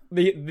Smith,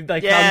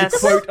 the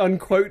quote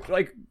unquote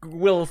like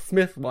Will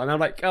Smith one? I'm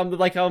like,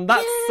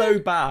 that's so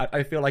bad.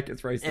 I feel like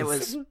it's racist. It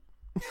was.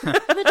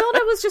 Madonna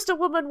was just a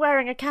woman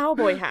wearing a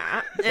cowboy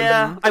hat.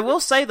 Yeah, I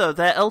will say though,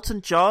 their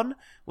Elton John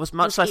was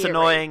much less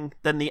annoying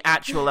than the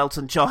actual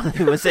Elton John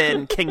who was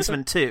in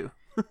Kingsman 2.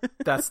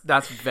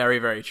 That's very,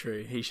 very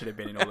true. He should have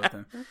been in all of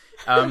them.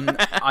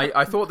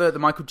 I thought that the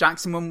Michael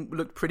Jackson one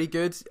looked pretty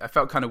good. I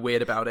felt kind of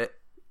weird about it.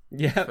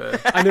 Yeah,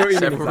 I know what you mean.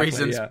 Several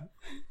reasons.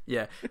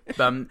 Yeah.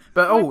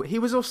 But he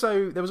was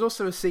also, there was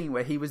also a scene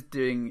where he was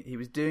doing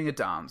a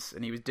dance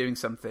and he was doing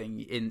something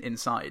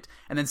inside,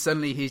 and then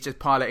suddenly he's just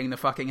piloting the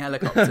fucking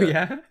helicopter.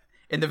 Yeah.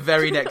 In the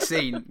very next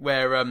scene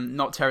where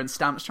not Terrence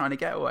Stamp's trying to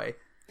get away.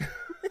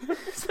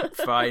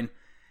 Fine.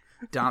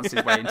 Dance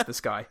his way into the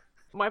sky.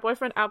 My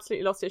boyfriend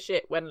absolutely lost his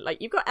shit when,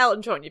 like, you've got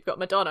Elton John, you've got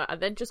Madonna, and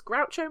then just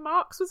Groucho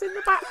Marx was in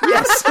the background.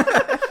 Yes.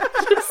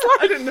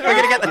 I didn't know. We're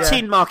going to get the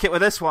teen market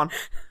with this one.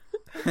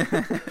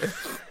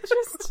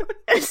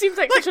 It seems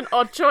like such an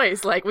odd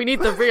choice. Like, we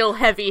need the real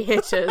heavy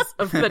hitters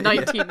of the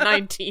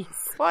 1990s.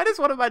 Why does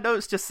one of my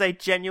notes just say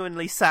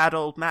genuinely sad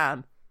old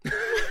man?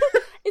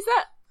 Is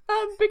that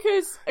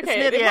because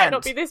okay, it might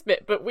not be this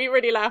bit, but we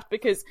really laughed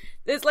because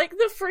there's like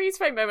the freeze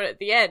frame moment at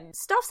the end.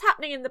 Stuff's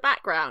happening in the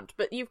background,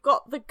 but you've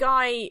got the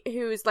guy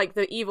who's like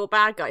the evil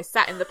bad guy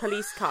sat in the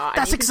police car.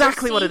 That's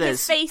exactly what it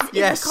is. His face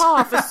in the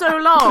car for so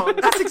long.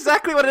 That's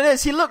exactly what it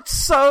is. He looked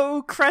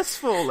so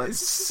crestfallen.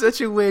 It's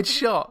such a weird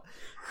shot.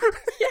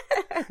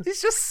 Yeah,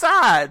 he's just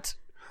sad.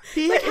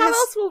 How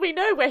else will we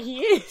know where he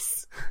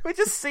is? We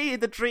just see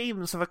the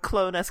dreams of a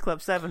clone S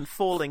Club 7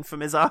 falling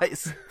from his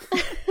eyes.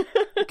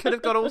 It could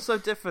have gone all so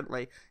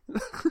differently.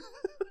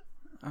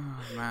 Oh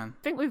man,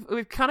 I think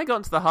we've kind of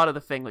gotten to the heart of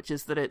the thing, which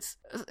is that it's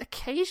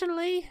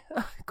occasionally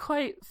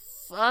quite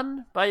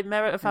fun by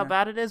merit of how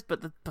bad it is,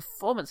 but the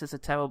performances are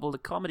terrible. The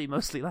comedy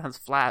mostly lands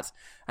flat,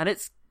 and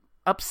it's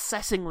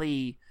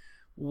obsessingly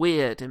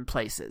weird in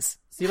places.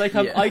 See, like,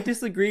 I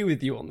disagree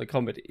with you on the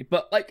comedy,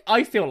 but like,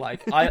 I feel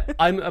like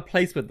I'm at a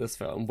place with this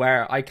film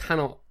where I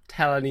cannot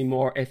tell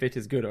anymore if it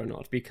is good or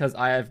not, because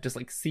I have just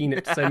like seen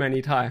it so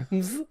many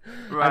times.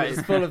 Right. And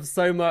it's full of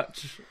so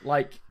much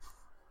like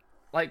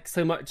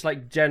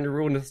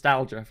general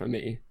nostalgia for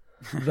me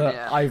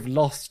that I've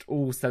lost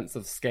all sense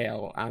of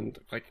scale and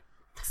like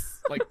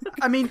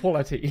I mean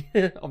quality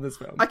of this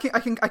film. I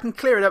can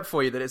clear it up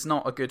for you that it's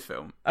not a good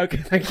film. Okay,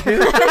 thank you.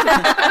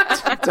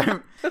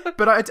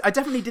 But I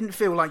definitely didn't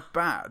feel like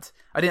bad.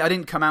 I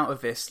didn't come out of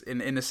this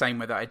in the same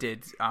way that I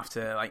did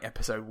after like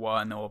episode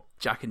 1 or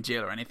Jack and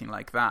Jill or anything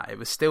like that. It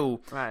was still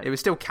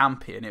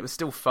campy and it was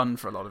still fun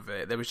for a lot of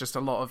it. There was just a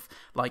lot of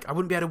like, I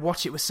wouldn't be able to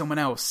watch it with someone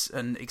else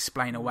and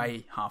explain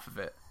away half of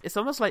it. It's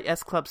almost like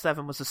S Club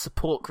 7 was a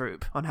support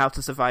group on how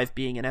to survive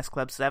being in S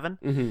Club 7.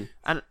 Mm-hmm.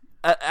 And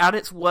at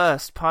its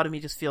worst, part of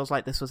me just feels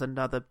like this was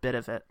another bit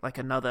of it, like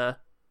another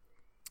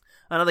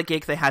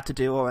gig they had to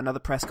do, or another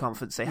press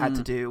conference they had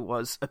to do,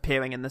 was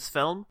appearing in this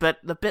film. But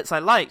the bits I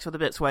liked were the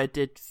bits where I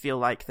did feel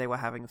like they were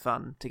having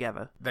fun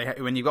together.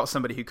 When you've got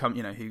somebody who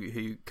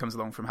comes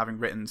along from having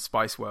written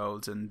Spice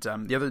World, and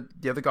the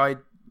other guy,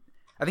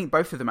 I think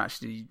both of them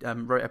actually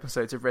wrote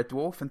episodes of Red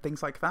Dwarf and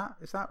things like that.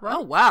 Is that right?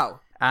 Oh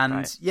wow!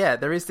 And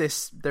there is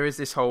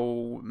this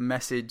whole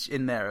message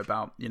in there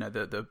about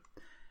the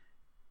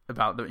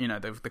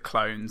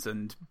clones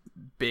and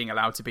being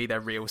allowed to be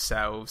their real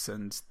selves,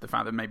 and the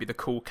fact that maybe the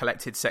cool,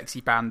 collected, sexy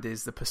band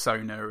is the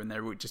persona, and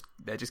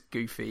they're just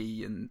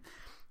goofy and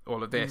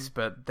all of this.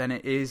 But then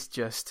it is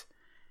just,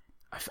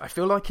 I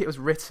feel like it was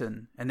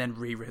written and then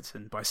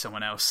rewritten by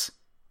someone else,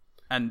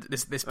 and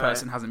this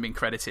person hasn't been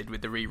credited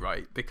with the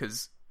rewrite,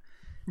 because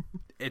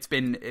it's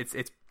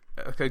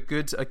a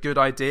good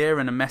idea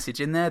and a message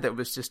in there that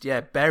was just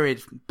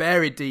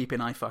buried deep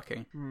in eye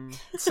fucking.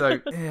 So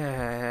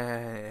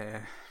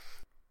yeah.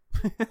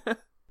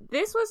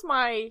 This was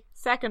my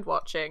second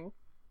watching.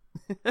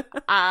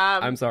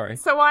 I'm sorry.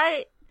 So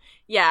I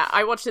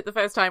watched it the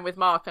first time with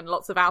Mark, and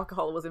lots of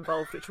alcohol was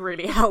involved, which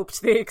really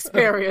helped the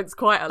experience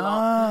quite a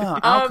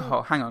lot.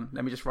 Alcohol. Hang on,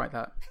 let me just write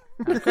that.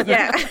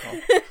 Yeah.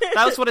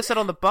 That was what it said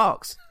on the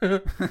box.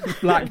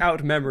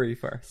 Blackout memory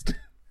first.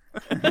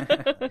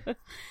 I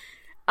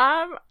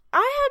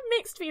had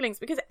mixed feelings,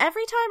 because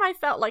every time I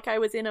felt like I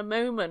was in a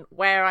moment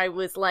where I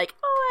was like,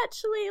 oh,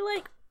 actually,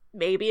 like,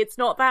 maybe it's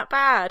not that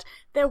bad,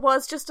 there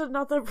was just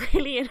another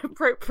really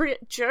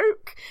inappropriate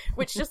joke,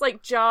 which just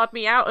like jarred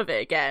me out of it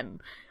again.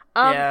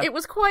 Yeah. It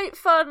was quite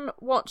fun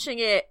watching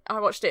it. I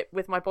watched it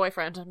with my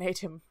boyfriend and made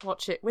him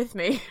watch it with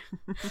me.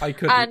 I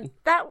couldn't. And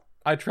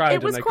I tried.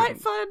 It was and I quite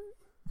couldn't. fun.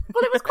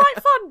 Well, it was quite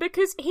fun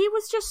because he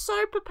was just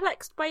so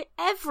perplexed by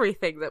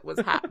everything that was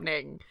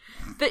happening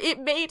that it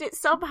made it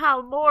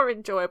somehow more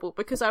enjoyable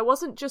because I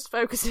wasn't just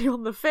focusing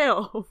on the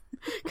film.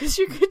 Because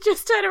you could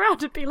just turn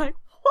around and be like,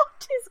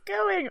 what is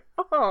going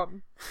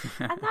on?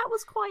 And that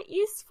was quite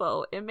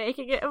useful in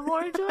making it a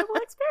more enjoyable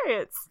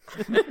experience.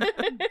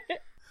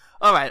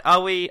 All right,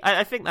 are we?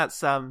 I think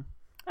that's got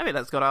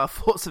our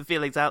thoughts and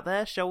feelings out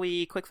there. Shall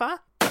we quickfire?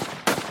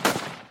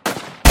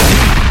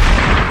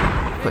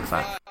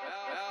 Quickfire.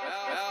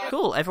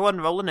 Cool. Everyone,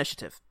 roll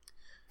initiative.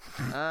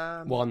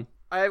 1.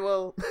 I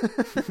will.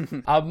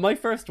 My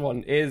first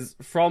one is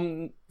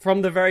from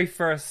the very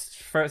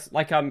first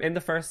like in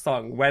the first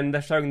song when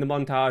they're showing the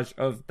montage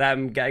of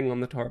them getting on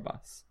the tour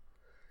bus.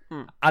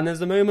 And there's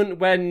a moment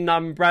when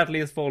Bradley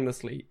has fallen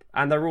asleep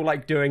and they're all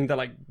like doing the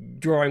like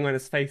drawing on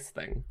his face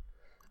thing.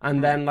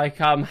 And then like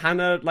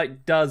Hannah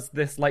like does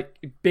this like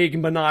big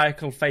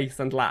maniacal face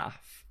and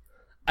laugh.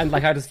 And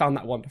like I just found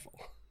that wonderful.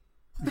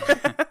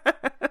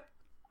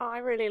 I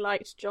really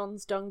liked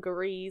John's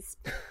dungarees.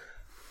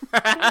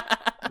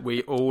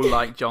 We all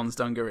like John's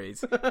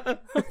dungarees. I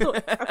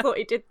thought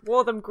he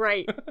wore them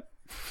great.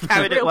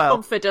 Carried it Real well.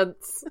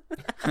 confidence.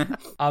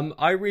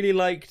 I really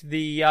liked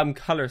the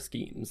color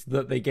schemes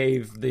that they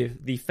gave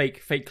the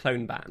fake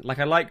clone band. Like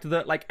I liked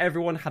that like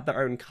everyone had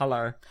their own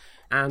color,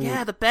 and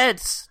Yeah, the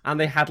beds. and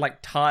they had like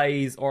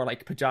ties or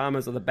like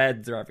pajamas or the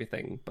beds or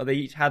everything, but they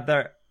each had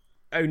their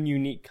own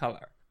unique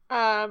color.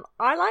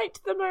 I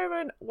liked the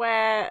moment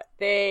where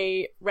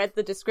they read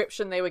the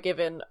description they were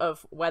given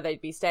of where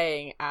they'd be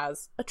staying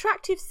as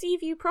attractive sea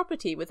view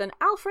property with an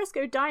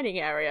alfresco dining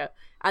area,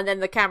 and then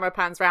the camera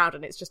pans round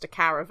and it's just a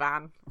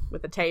caravan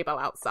with a table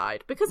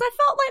outside, because I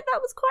felt like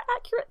that was quite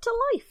accurate to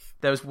life.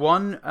 There was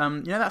one,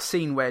 you know that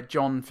scene where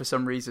John, for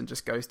some reason,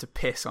 just goes to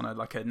piss on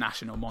a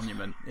national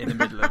monument in the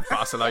middle of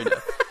Barcelona?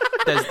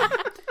 Because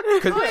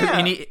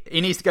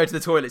he needs to go to the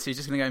toilet, so he's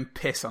just going to go and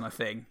piss on a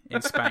thing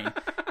in Spain.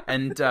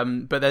 And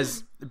but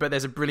there's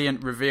a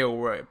brilliant reveal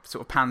where it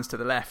sort of pans to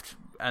the left,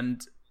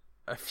 and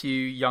a few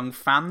young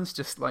fans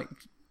just like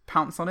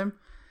pounce on him.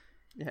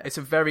 Yeah. It's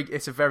a very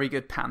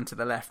good pan to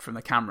the left from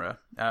the camera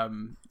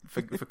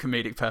for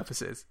comedic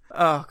purposes.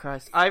 Oh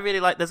Christ! I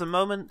really like. There's a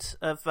moment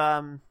of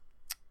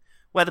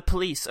where the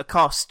police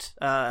accost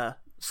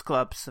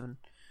Scrubs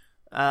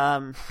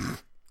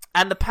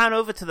and the pan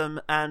over to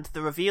them, and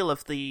the reveal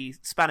of the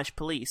Spanish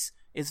police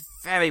is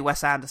very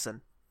Wes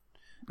Anderson.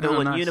 They're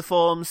all in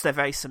uniforms. They're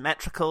very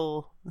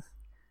symmetrical.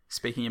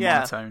 Speaking in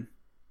monotone.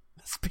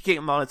 Speaking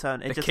in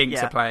monotone. The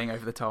Kinks are playing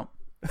over the top.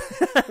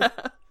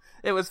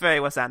 It was very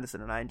Wes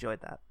Anderson, and I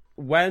enjoyed that.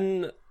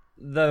 When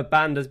the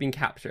band has been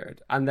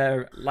captured and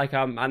they're like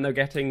and they're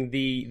getting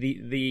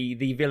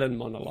the villain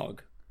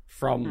monologue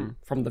from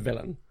the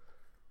villain,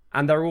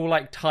 and they're all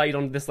like tied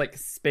on this like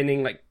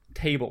spinning like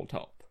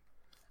tabletop,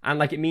 and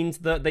like it means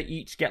that they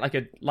each get like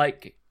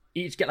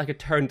a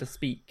turn to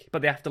speak,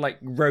 but they have to like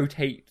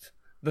rotate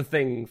the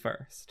thing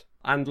first.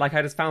 And like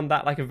I just found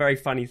that like a very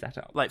funny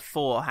setup, like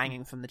Thor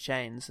hanging from the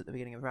chains at the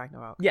beginning of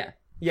Ragnarok.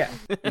 Yeah.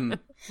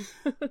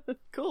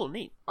 Cool,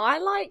 neat. I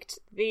liked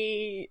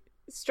the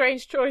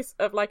strange choice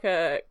of like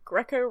a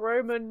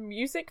Greco-Roman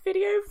music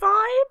video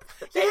vibe.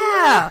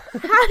 Yeah,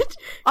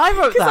 I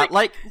wrote that.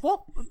 Like,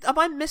 what am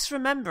I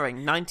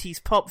misremembering?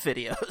 90s pop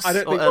videos I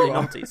don't or think early you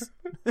are. 90s?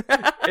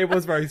 It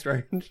was very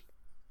strange.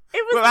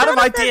 It was We're out of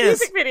none their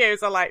ideas. music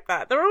videos are like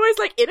that. They're always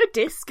like in a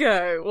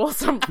disco or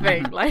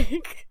something.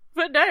 Like,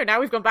 but no, now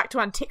we've gone back to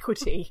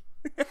antiquity.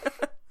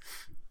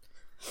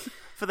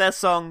 For their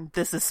song,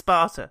 This Is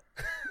Sparta.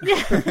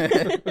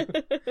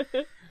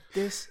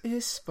 This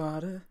is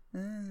Sparta.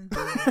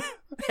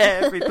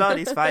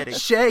 Everybody's fighting.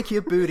 Shake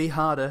your booty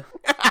harder.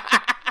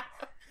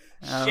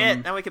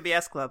 Shit, now we can be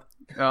S Club.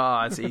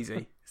 Oh, it's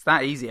easy. It's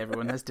that easy,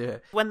 everyone. Let's do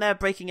it. When they're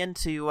breaking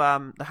into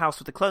the house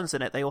with the clones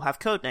in it, they all have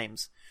code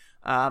names.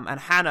 And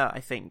Hannah, I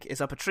think,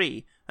 is up a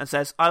tree and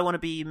says, I want to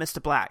be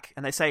Mr. Black.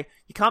 And they say,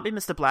 you can't be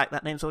Mr. Black,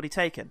 that name's already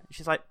taken. And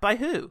she's like, by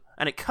who?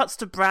 And it cuts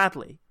to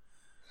Bradley.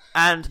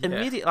 And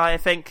immediately I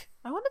think,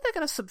 I wonder if they're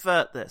going to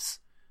subvert this.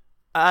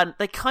 And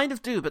they kind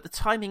of do, but the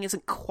timing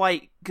isn't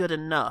quite good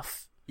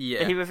enough.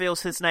 Yeah. He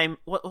reveals his name.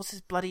 What's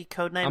his bloody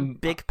code name?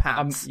 Big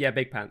Pants. Yeah,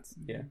 Big Pants.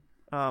 Yeah.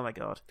 Oh my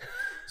god.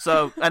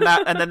 So, and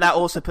then that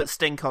also puts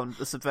stink on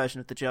the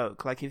subversion of the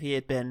joke. Like if he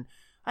had been,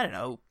 I don't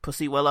know,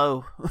 Pussy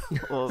Willow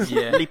or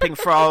Leaping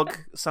Frog,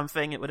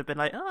 something, it would have been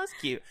like, oh, that's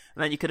cute.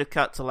 And then you could have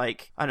cut to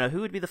like, I don't know,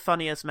 who would be the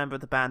funniest member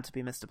of the band to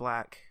be Mr.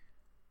 Black?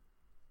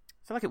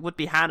 I feel like it would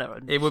be Hannah.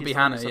 It would be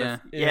Hannah, yeah.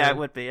 Yeah, it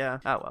would be, yeah.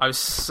 Oh, well. I was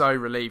so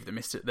relieved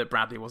that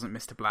Bradley wasn't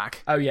Mr.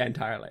 Black. Oh, yeah,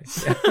 entirely.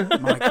 Yeah.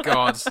 My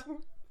God.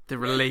 The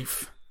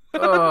relief.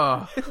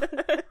 Oh.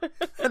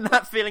 And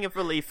that feeling of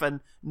relief and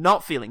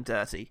not feeling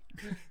dirty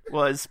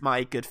was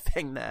my good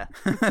thing there.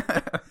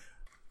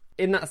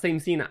 In that same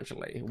scene,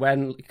 actually,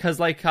 because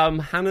like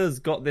Hannah's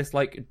got this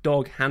like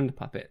dog hand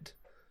puppet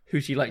who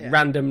she like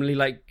randomly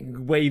like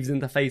waves in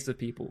the face of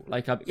people,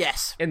 like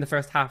yes, in the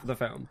first half of the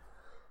film,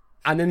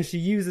 and then she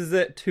uses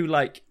it to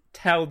like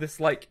tell this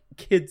like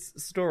kids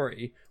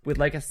story with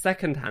like a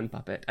second hand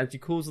puppet, and she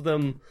calls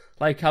them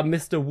like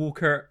Mr.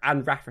 Walker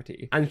and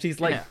Rafferty, and she's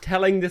like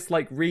telling this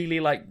like really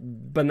like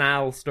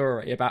banal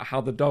story about how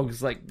the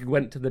dogs like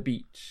went to the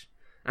beach.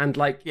 And,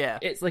 like,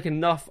 it's, like,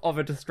 enough of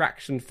a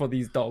distraction for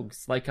these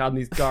dogs, like,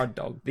 these guard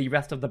dogs. The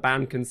rest of the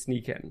band can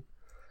sneak in.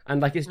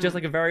 And, like, it's just,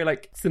 like, a very,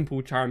 like,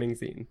 simple, charming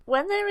scene.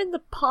 When they're in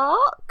the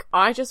park,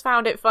 I just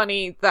found it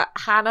funny that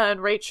Hannah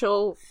and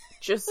Rachel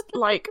just,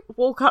 like,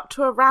 walk up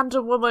to a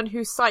random woman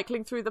who's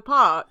cycling through the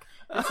park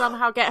and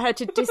somehow get her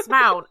to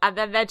dismount, and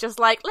then they're just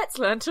like, let's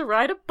learn to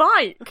ride a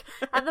bike.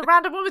 And the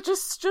random woman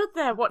just stood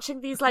there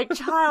watching these, like,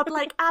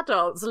 childlike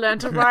adults learn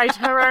to ride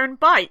her own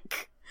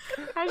bike.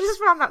 I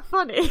just found that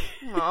funny.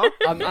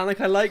 And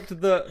like I liked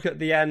at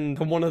the end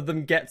when one of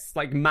them gets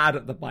like mad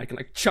at the bike and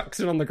like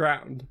chucks it on the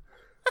ground.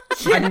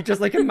 And you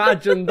just like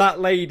imagine that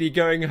lady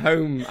going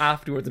home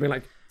afterwards and being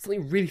like,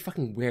 something really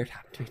fucking weird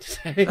happened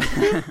to me today.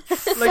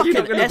 Like you're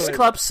not gonna S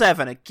Club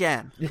 7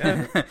 again.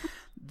 Yeah.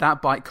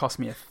 That bike cost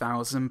me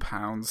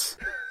 £1,000.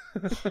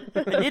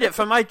 I need it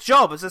for my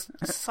job as a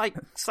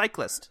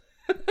cyclist.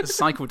 A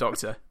cycle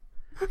doctor.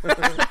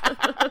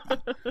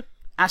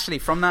 Actually,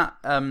 from that,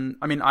 I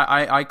mean,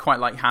 I quite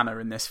like Hannah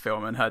in this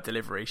film and her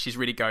delivery. She's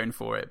really going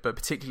for it, but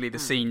particularly the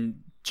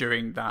scene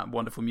during that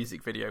wonderful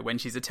music video when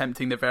she's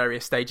attempting the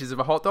various stages of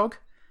a hot dog,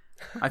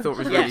 I thought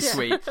was really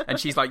sweet. And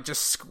she's like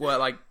just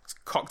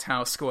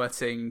cocktail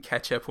squirting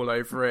ketchup all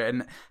over it,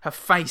 and her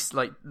face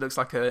like looks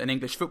like an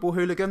English football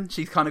hooligan.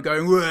 She's kind of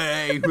going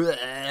way with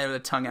her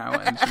tongue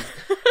out,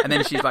 and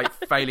then she's like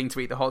failing to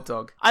eat the hot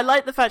dog. I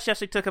like the fact she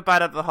actually took a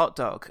bite out of the hot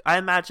dog. I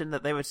imagine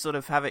that they would sort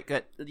of have it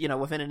get,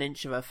 within an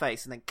inch of her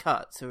face and then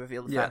cut to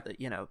reveal the fact that,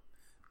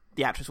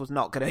 the actress was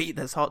not going to eat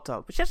this hot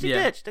dog. But she actually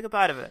did. She took a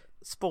bite of it.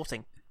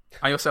 Sporting.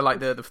 I also like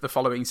the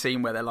following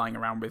scene where they're lying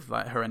around with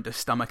like horrendous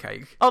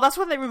stomachache. Oh, that's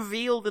when they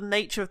reveal the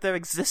nature of their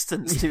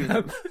existence to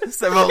them.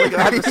 So they're all going to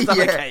have a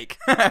stomachache.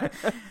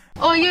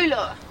 Oh, you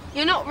lot.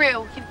 You're not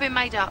real. You've been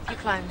made up. You're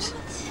clones.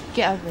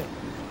 Get over it.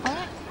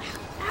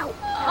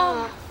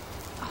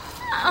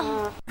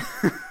 Ow.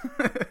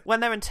 When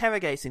they're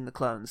interrogating the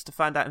clones to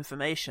find out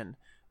information,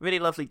 really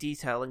lovely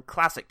detail and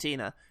classic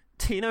Tina.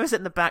 Tina is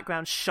in the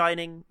background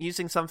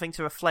using something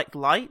to reflect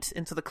light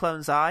into the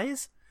clones'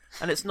 eyes.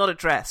 And it's not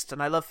addressed,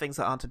 and I love things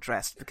that aren't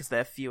addressed because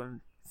they're few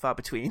and far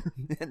between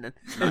in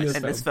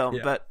this film.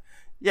 Yeah. But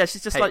yeah,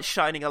 she's just like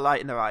shining a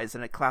light in their eyes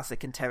in a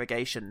classic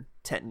interrogation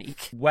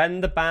technique.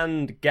 When the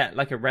band get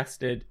like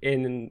arrested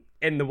in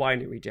the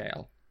winery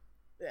jail,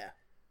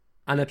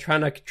 and are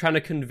trying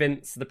to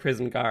convince the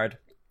prison guard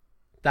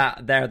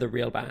that they're the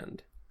real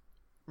band,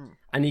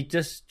 and he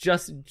just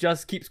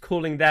keeps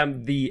calling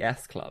them the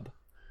S Club,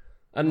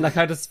 and like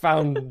I just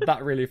found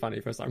that really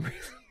funny for some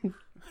reason.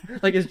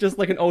 Like, it's just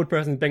like an old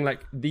person being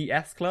like, the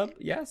S Club?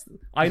 Yes,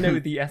 I know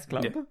the S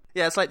Club.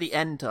 Yeah, it's like the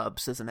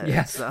N-dubs, isn't it?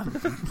 Yes.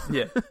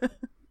 Yeah.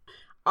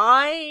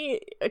 I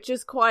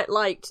just quite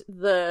liked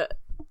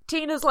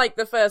Tina's like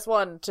the first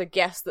one to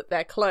guess that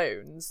they're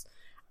clones,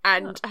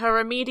 and her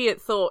immediate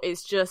thought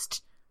is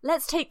just,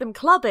 let's take them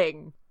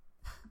clubbing.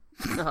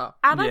 And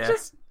I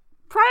just,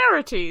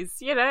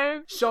 priorities,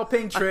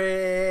 Shopping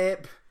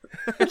trip.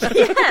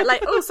 Yeah,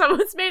 like, oh,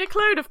 someone's made a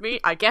clone of me.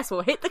 I guess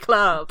we'll hit the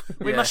club.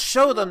 We must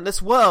show them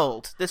this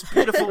world, this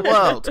beautiful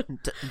world.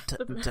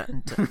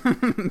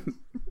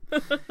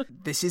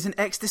 This is an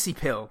ecstasy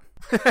pill.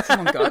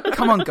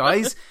 Come on,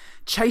 guys.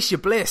 Chase your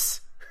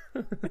bliss.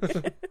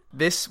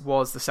 This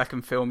was the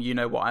second film You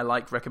Know What I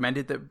Like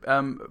recommended that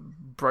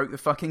broke the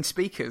fucking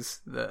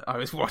speakers that I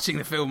was watching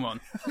the film on.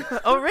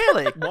 Oh,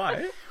 really?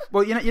 Why?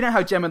 Well, you know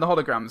how Gem and the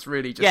Holograms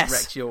really just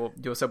wrecked your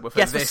subwoofer?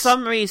 Yes, for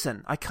some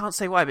reason. I can't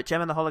say why, but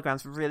Gem and the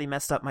Holograms really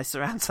messed up my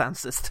surround sound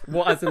system.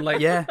 What, as in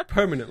like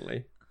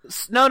permanently?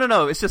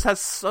 No. It just has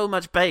so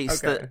much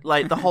bass that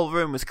like the whole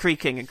room was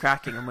creaking and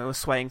cracking and we were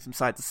swaying from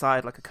side to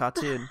side like a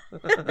cartoon.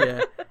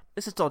 Yeah.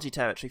 This is dodgy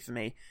territory for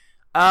me.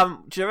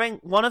 During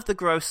one of the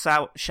gross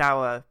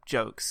shower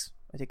jokes,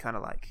 I did kind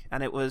of like,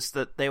 and it was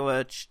that they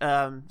were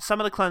some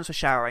of the clones were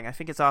showering. I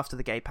think it's after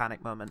the gay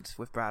panic moment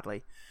with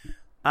Bradley,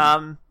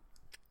 and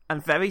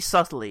very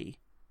subtly,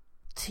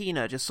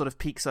 Tina just sort of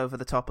peeks over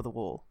the top of the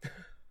wall.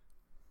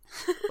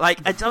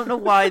 Like, I don't know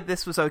why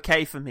this was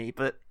okay for me,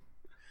 but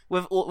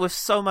with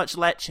so much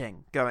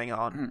leching going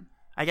on,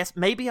 I guess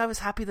maybe I was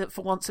happy that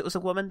for once it was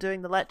a woman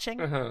doing the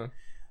leching.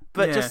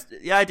 But just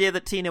the idea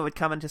that Tina would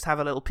come and just have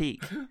a little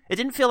peek. It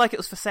didn't feel like it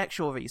was for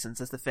sexual reasons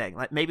as the thing.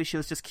 Like, maybe she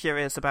was just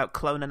curious about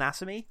clone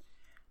anatomy.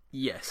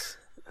 Yes.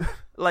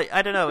 Like,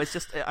 I don't know. It's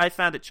just, I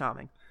found it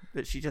charming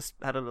that she just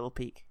had a little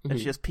peek. And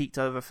she just peeked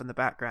over from the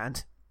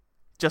background.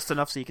 Just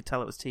enough so you could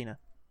tell it was Tina.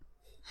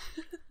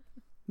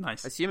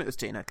 Nice. I assume it was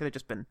Tina. Could have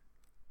just been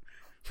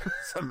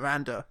some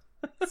rando.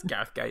 It's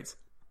Gareth Gates.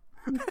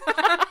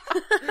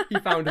 He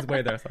found his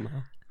way there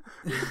somehow.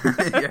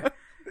 Yeah.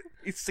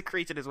 He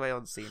secreted his way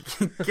on scene.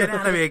 Get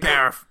out of here,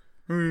 Gareth.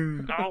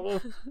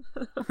 No.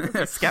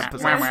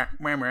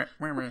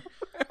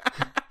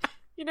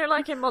 You know,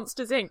 like in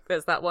Monsters, Inc.,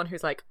 there's that one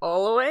who's like,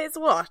 always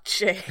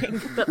watching.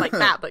 But like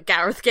that, but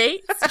Gareth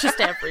Gates, just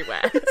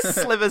everywhere.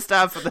 Slivers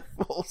down for the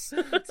walls.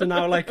 So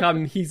now, like,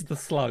 he's the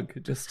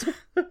slug, just...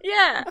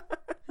 Yeah.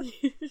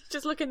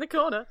 Just look in the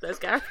corner. There's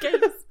Gareth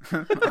Gates.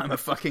 I'm a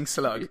fucking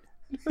slug.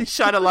 He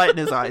shine a light in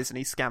his eyes and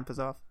he scampers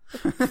off.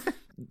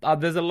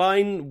 There's a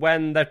line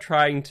when they're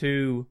trying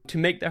to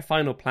make their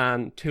final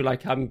plan to,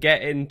 like,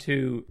 get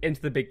into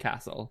the big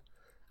castle.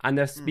 And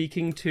they're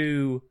speaking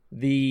to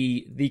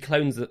the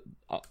clones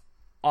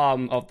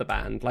of the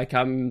band, like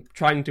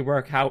trying to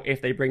work out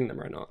if they bring them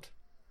or not.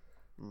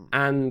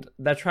 And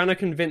they're trying to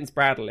convince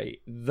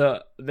Bradley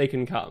that they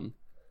can come.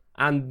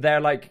 And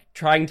they're like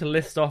trying to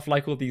list off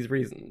like all these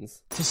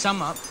reasons. To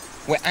sum up,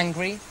 we're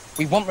angry,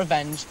 we want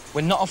revenge,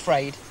 we're not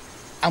afraid,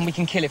 and we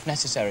can kill if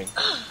necessary.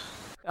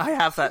 I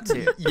have that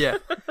too. Yeah.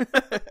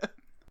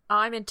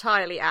 I'm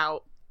entirely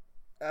out.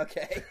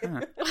 Okay.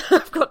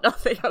 I've got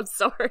nothing, I'm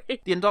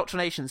sorry. The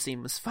indoctrination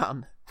scene was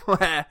fun,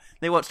 where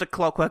they watched a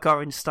Clockwork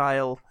Orange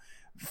style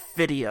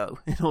video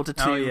in order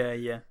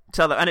to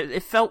tell them, and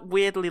it felt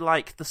weirdly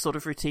like the sort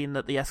of routine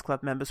that the S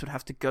Club members would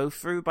have to go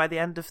through by the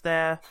end of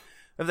their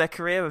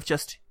career, of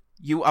just,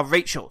 you are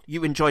Rachel,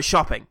 you enjoy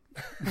shopping.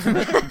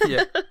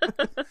 Yeah.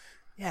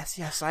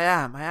 Yes, I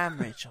am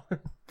Rachel.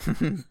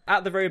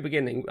 At the very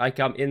beginning, like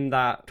in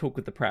that talk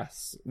with the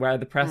press, where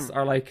the press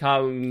are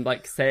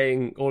like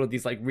saying all of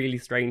these like really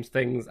strange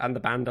things, and the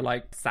band are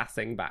like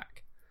sassing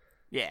back.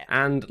 Yeah.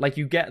 And like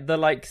you get the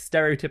like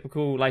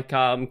stereotypical like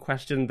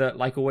question that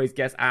like always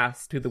gets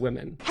asked to the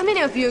women. How many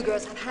of you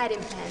girls have had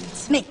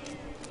implants? Me.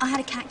 I had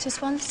a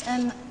cactus once,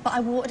 but I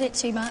watered it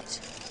too much,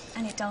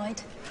 and it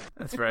died.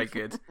 That's very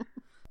good.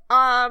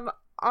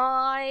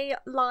 I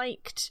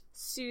liked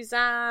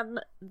Suzanne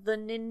the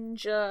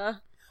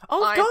ninja.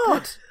 Oh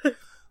God!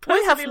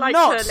 We have liked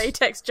her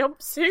latex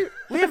jumpsuit.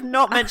 We have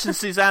not mentioned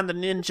Suzanne the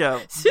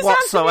ninja Suzanne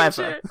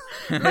whatsoever.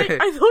 The ninja. Like,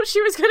 I thought she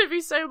was going to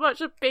be so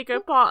much a bigger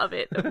part of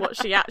it than what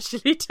she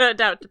actually turned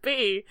out to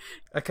be.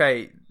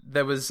 Okay,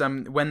 there was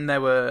when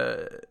there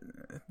were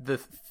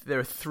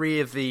three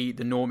of the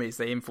normies.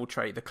 They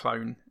infiltrate the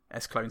clone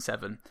S-Clone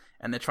 7,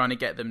 and they're trying to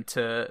get them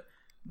to.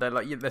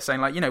 They're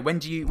saying like, you know, when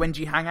do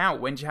you hang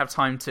out? When do you have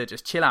time to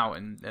just chill out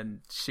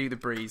and shoot the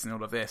breeze and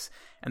all of this?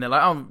 And they're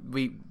like, oh,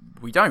 we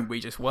don't. We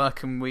just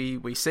work and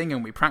we sing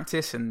and we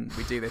practice and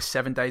we do this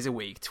 7 days a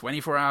week,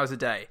 24 hours a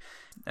day.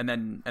 And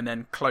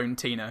then clone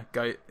Tina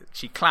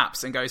she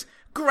claps and goes,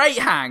 great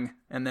hang,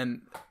 and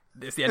then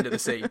it's the end of the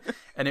scene.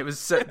 And it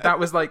was that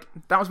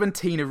was when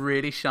Tina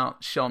really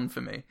shone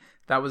for me.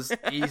 That was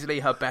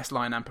easily her best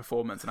line and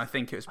performance, and I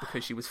think it was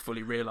because she was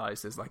fully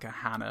realised as like a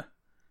Hannah.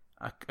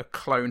 A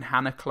clone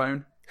Hannah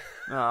clone.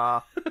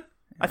 I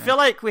feel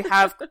like we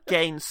have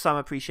gained some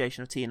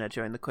appreciation of Tina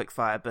during the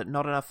quickfire, but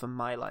not enough for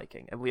my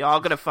liking. And we are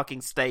going to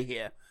fucking stay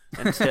here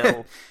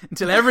until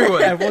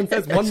everyone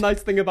says one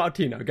nice thing about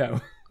Tina.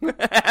 Go.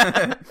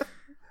 That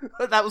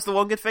was the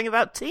one good thing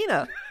about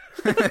Tina.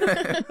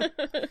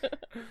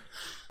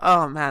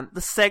 Oh man, the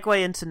segue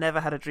into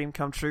Never Had a Dream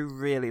Come True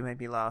really made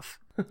me laugh.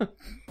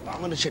 I'm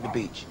going to check the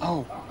beach.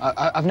 Oh,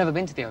 I've never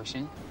been to the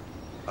ocean.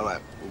 All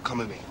right, well, come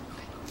with me.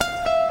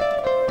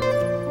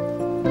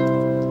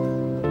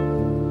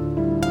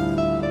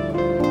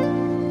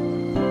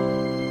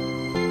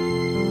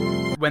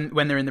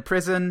 When they're in the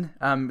prison,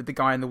 the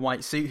guy in the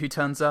white suit who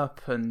turns up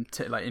and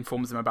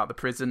informs them about the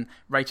prison,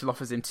 Rachel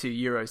offers him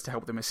 €2 to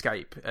help them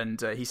escape, and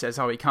he says,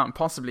 "Oh, he can't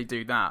possibly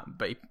do that,"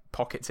 but he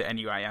pockets it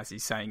anyway as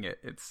he's saying it.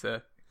 It's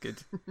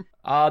good.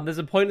 There's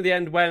a point at the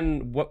end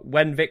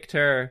when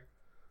Victor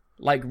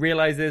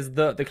realizes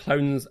that the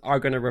clones are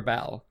going to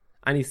rebel,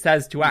 and he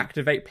says to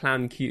activate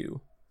Plan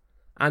Q,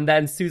 and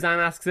then Suzanne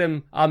asks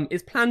him,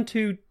 "Is Plan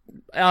Q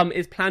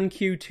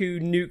to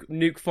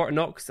nuke Fort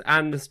Knox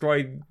and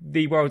destroy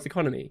the world's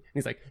economy?" And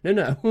he's like,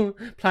 no,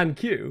 Plan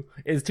Q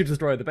is to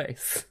destroy the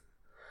base.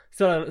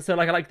 So I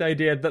like the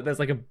idea that there's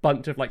a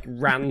bunch of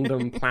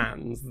random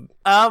plans.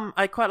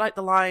 I quite like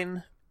the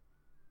line,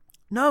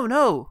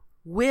 no,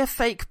 we're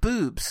fake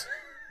boobs.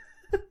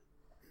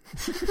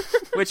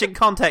 Which in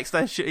context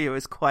I assure you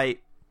is quite,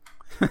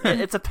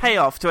 it's a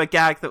payoff to a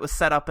gag that was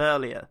set up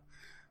earlier.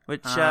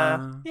 Which,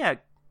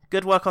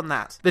 good work on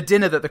that. The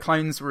dinner that the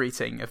clones were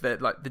eating, of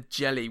the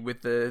jelly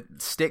with the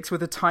sticks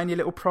with the tiny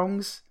little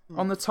prongs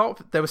on the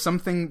top, there was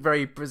something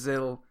very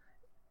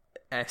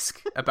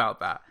Brazil-esque about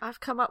that. I've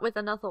come up with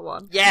another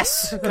one.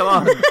 Yes, come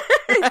on.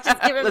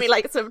 Just giving me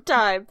some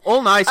time.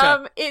 All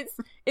nicer.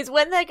 It's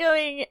when they're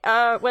going,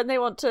 when they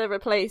want to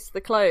replace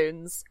the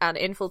clones and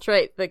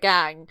infiltrate the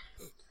gang.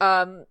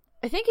 I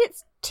think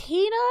it's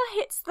Tina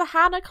hits the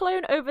Hannah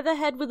clone over the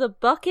head with a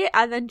bucket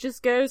and then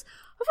just goes,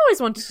 "I've always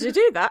wanted to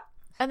do that."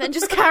 And then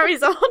just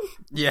carries on.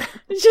 Yeah.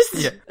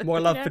 More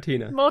love for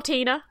Tina. More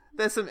Tina.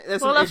 There's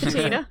more love for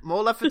Tina.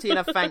 More love for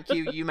Tina. Thank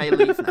you. You may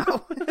leave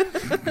now.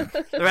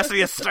 The rest of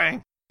you are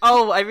staying.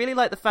 Oh, I really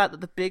like the fact that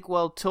the big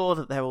world tour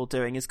that they're all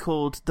doing is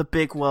called the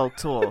Big World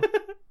Tour.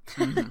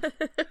 That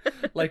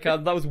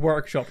was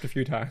workshopped a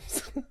few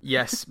times.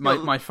 Yes,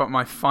 my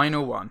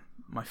final one.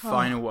 My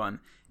final one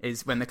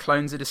is when the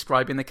clones are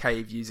describing the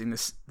cave using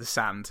the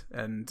sand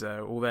and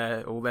all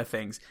their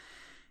things.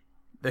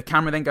 The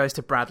camera then goes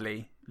to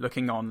Bradley,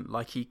 looking on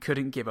like he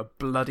couldn't give a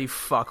bloody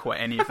fuck what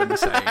any of them are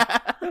saying.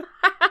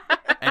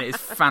 And it's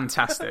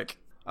fantastic.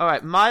 All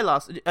right, my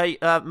last...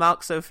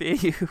 Mark, Sophia,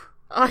 you...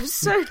 I'm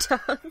so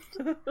done.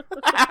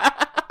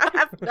 I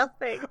have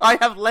nothing. I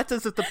have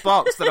letters of the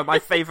box that are my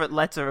favourite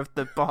letter of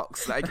the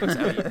box, I can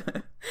tell you.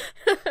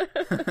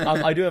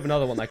 I do have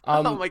another one.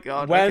 Oh my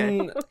god!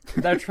 When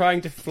they're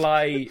trying to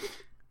fly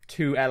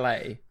to LA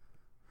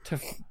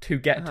to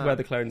get to where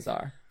the clones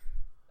are,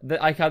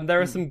 there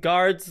are some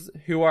guards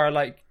who are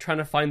like trying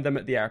to find them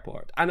at the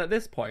airport, and at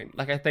this point,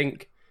 like I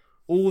think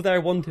all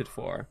they're wanted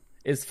for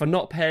is for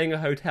not paying a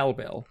hotel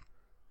bill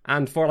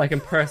and for like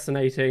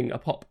impersonating a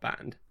pop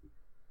band.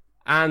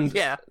 And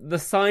the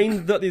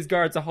sign that these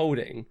guards are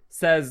holding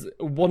says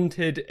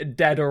 "Wanted,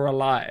 Dead or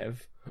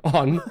Alive"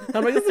 on.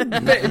 I'm like, this is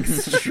a bit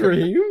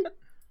extreme.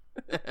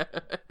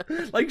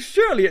 Like,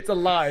 surely it's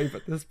alive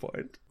at this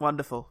point.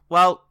 Wonderful.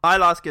 Well, my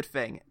last good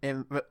thing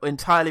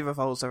entirely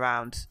revolves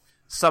around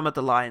some of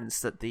the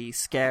lines that the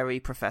scary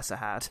professor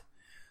had,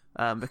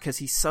 because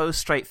he's so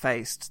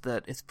straight-faced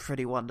that it's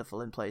pretty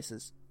wonderful in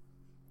places.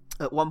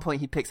 At one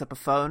point, he picks up a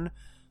phone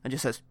and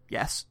just says,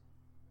 "Yes,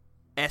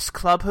 S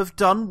Club have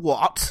done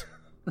what?"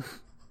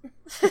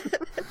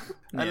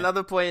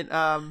 Another point,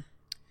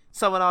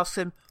 someone asks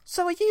him,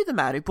 "So are you the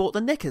man who bought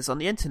the knickers on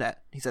the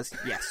internet?" He says,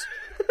 "Yes."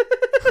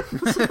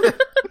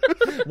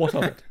 What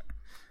of it?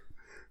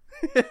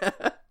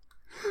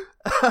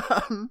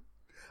 And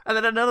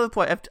then another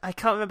point, I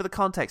can't remember the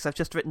context, I've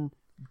just written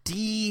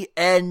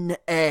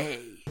DNA.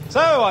 So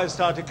I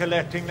started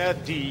collecting their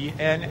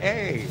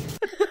DNA.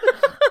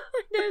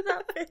 I know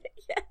that bit,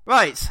 yeah.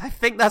 Right, I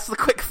think that's the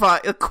quick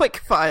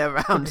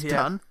fire round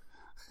done.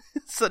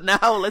 So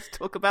now let's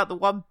talk about the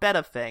one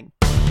better thing.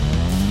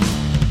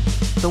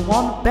 The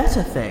one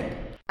better thing.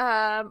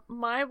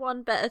 My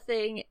one better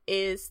thing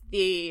is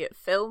the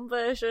film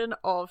version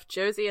of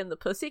Josie and the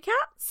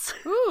Pussycats.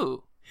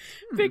 Ooh.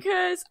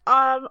 Because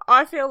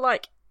I feel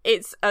like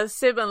it's a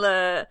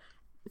similar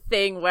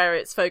thing where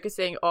it's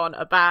focusing on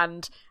a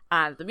band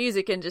and the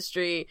music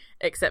industry,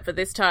 except for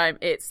this time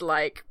it's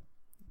like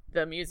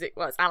the music,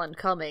 well, it's Alan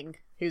Cumming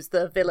who's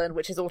the villain,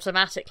 which is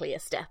automatically a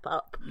step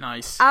up.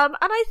 Nice. And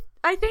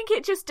I think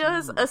it just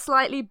does a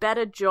slightly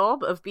better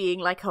job of being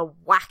like a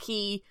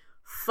wacky,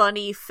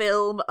 funny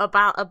film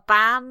about a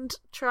band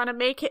trying to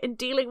make it and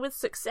dealing with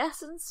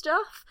success and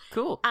stuff.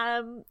 Cool.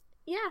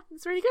 Yeah,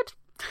 it's really good.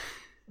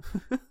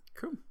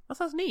 Cool. That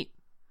sounds neat.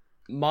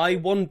 My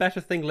one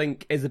better thing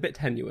link is a bit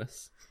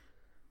tenuous.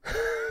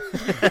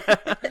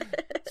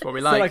 That's what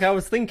we like. So, like, I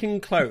was thinking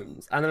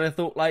clones, and then I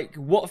thought, like,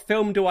 what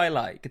film do I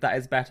like that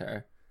is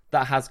better,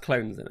 that has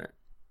clones in it?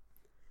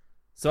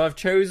 So I've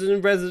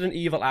chosen Resident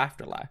Evil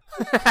Afterlife.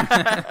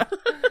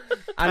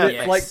 And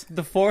it's like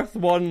the fourth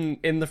one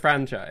in the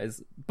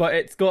franchise, but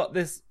it's got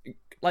this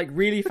like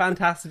really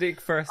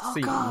fantastic first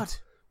scene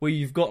where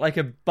you've got like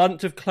a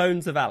bunch of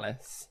clones of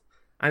Alice,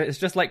 and it's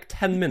just like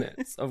 10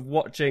 minutes of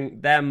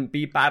watching them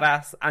be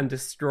badass and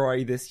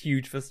destroy this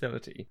huge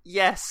facility.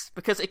 Yes,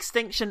 because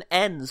Extinction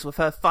ends with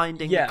her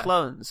finding the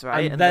clones,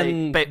 right? And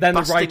then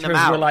the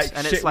writers were like,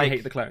 and shit, it's like, we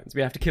hate the clones.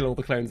 We have to kill all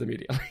the clones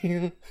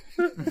immediately.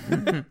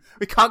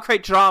 We can't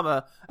create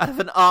drama out of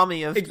an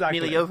army of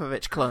Mila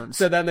Jovovich clones.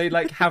 So then they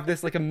like have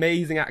this like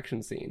amazing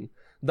action scene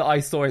that I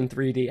saw in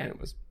 3D, and it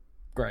was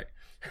great.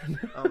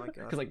 Oh my god.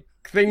 Because like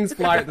things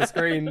fly at the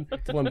screen.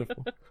 It's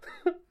wonderful.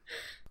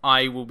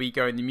 I will be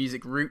going the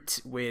music route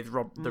with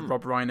the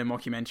Rob Reiner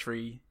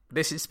mockumentary.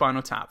 This is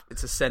Spinal Tap.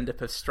 It's a send-up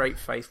of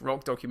straight-faced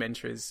rock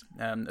documentaries,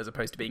 as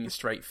opposed to being a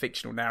straight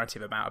fictional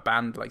narrative about a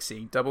band like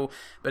Seeing Double.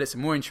 But it's a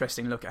more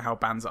interesting look at how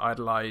bands are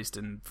idolised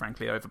and,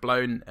 frankly,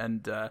 overblown.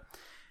 And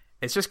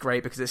it's just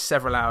great because there's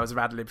several hours of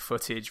ad-lib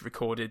footage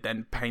recorded,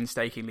 then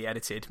painstakingly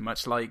edited,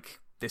 much like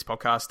this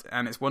podcast.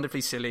 And it's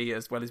wonderfully silly,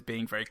 as well as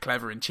being very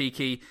clever and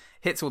cheeky.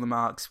 Hits all the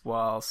marks,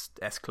 whilst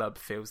S Club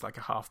feels like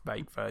a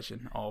half-baked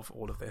version of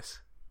all of this.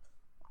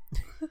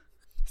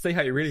 Say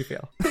how you really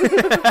feel.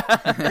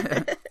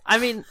 I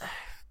mean,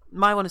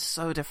 my one is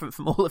so different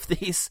from all of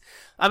these.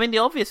 I mean, the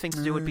obvious thing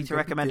to do would be to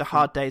recommend A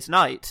Hard Day's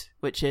Night,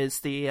 which is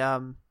the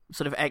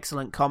sort of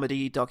excellent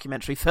comedy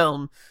documentary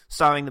film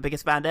starring the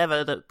biggest band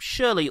ever that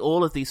surely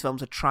all of these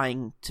films are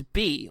trying to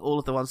be, all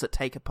of the ones that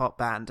take a pop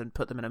band and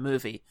put them in a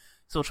movie.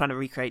 It's all trying to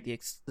recreate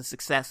the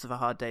success of A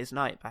Hard Day's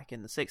Night back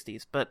in the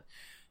 60s. But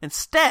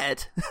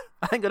instead,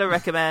 I'm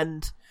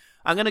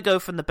going to go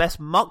from the best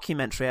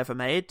mockumentary ever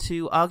made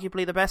to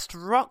arguably the best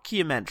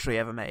rockumentary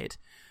ever made.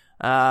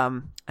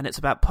 And it's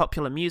about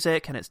popular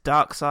music and its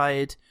dark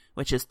side,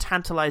 which is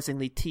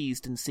tantalizingly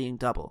teased in Seeing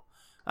Double.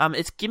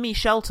 It's Gimme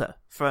Shelter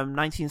from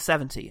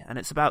 1970, and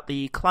it's about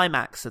the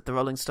climax of the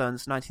Rolling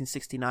Stones'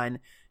 1969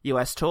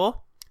 US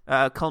tour,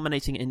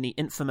 culminating in the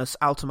infamous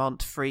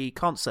Altamont Free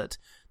concert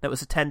that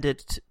was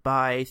attended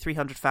by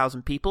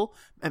 300,000 people,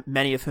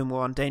 many of whom were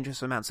on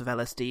dangerous amounts of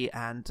LSD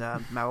and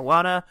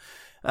marijuana,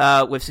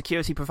 with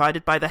security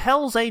provided by the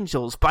Hells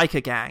Angels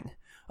biker gang,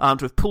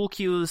 armed with pool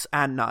cues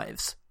and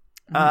knives.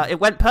 It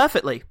went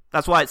perfectly.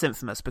 That's why it's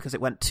infamous, because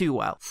it went too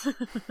well.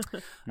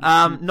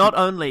 Not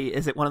only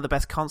is it one of the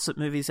best concert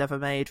movies ever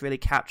made, really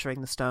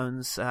capturing the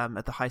Stones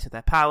at the height of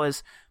their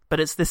powers, but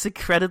it's this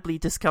incredibly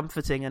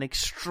discomforting and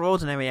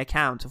extraordinary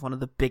account of one of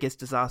the biggest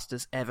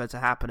disasters ever to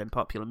happen in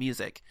popular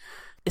music.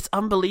 It's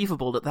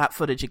unbelievable that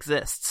footage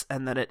exists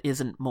and that it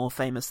isn't more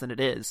famous than it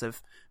is,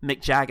 of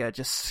Mick Jagger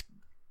just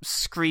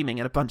screaming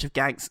at a bunch of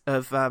gangs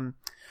of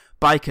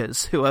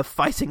bikers who are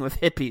fighting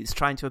with hippies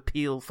trying to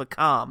appeal for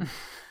calm.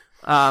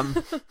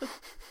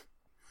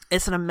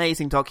 It's an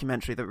amazing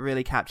documentary that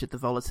really captured the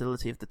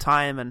volatility of the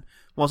time and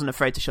wasn't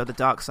afraid to show the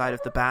dark side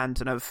of the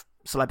band and of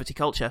celebrity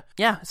culture.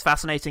 Yeah, it's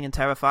fascinating and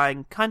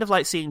terrifying, kind of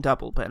like seeing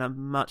Double, but in a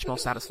much more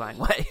satisfying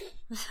way.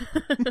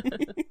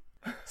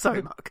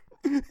 Sorry, Mark.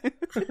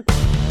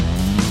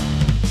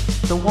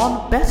 The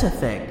one better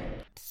thing.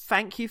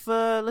 Thank you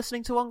for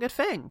listening to One Good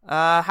Thing.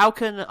 How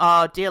can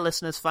our dear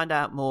listeners find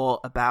out more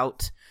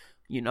about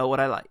You Know What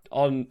I Like?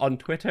 On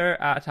Twitter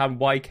at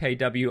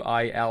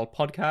YKWIL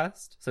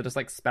podcast. So just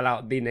like spell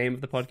out the name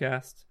of the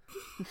podcast.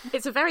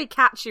 It's a very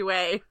catchy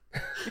way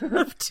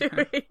of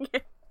doing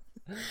it.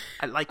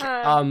 I like it.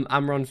 I'm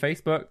on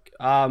Facebook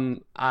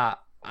at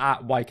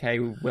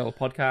YKWIL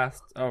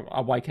podcast or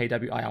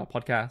YKWIL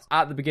podcast.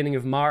 At the beginning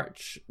of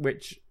March,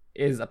 which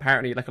is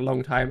apparently like a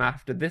long time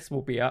after this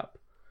will be up.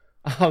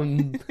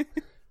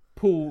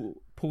 Paul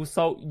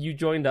Salt, you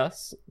joined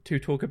us to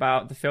talk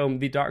about the film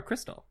The Dark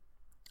Crystal.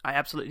 I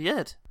absolutely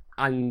did.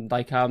 And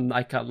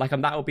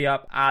that will be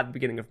up at the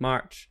beginning of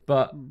March.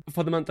 But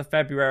for the month of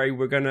February,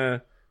 we're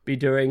gonna be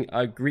doing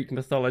a Greek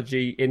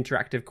mythology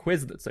interactive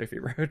quiz that Sophie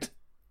wrote.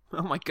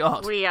 Oh my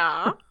god. We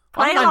are.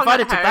 I'm not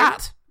invited to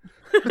that.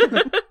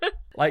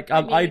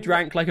 I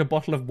drank like a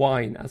bottle of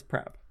wine as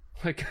prep.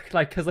 I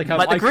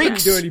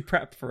couldn't do any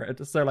prep for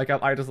it. So I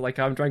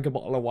drank a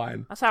bottle of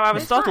wine. That's how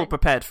Aristotle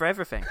prepared for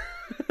everything.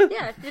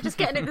 Yeah, you're just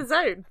getting in the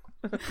zone.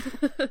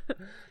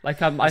 That's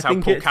how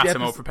Paul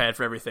Catamol prepared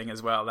for everything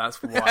as well.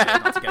 That's why they're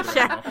not together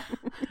anymore.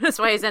 That's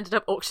why he's ended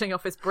up auctioning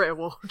off his Brit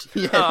Award.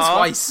 Yeah,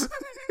 twice.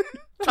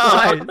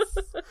 Twice.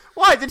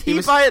 Why did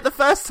he buy it the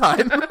first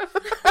time?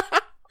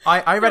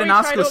 I read an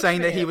article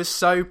saying that he was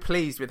so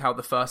pleased with how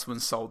the first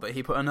one sold that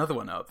he put another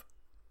one up.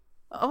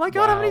 Oh my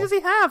god, How many does he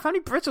have? How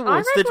many Brit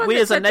Awards did we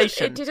as a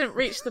nation? It didn't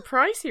reach the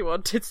price he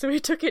wanted, so he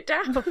took it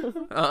down.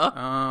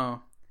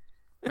 Oh.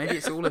 Maybe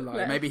it's all a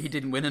lie. Maybe he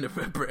didn't win a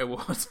Brit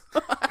Award.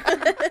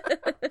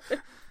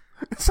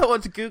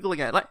 Someone's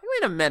Googling it. Like,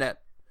 wait a minute.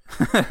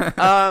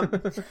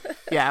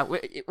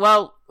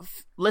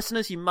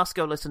 Listeners, you must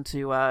go listen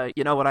to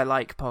You Know What I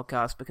Like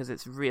podcast because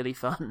it's really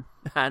fun.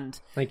 And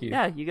thank you.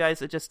 Yeah, you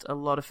guys are just a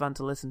lot of fun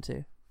to listen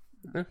to.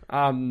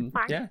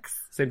 Yeah,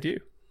 same to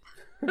you.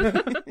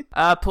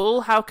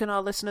 Paul, how can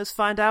our listeners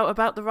find out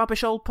about the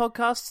rubbish old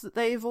podcasts that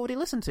they've already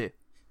listened to?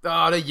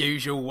 The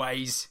usual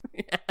ways.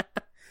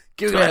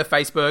 Google Twitter, it.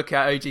 Facebook,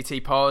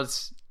 OGT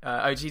Pods,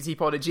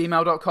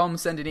 ogtpod@gmail.com.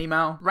 Send an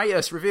email. Rate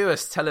us, review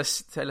us, tell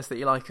us that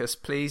you like us,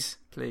 please.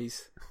 We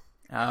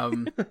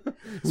spread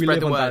live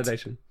the on word.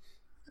 validation.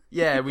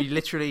 Yeah, we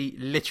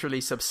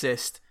literally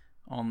subsist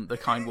on the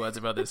kind words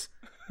of others.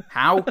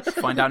 How?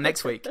 Find out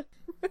next week.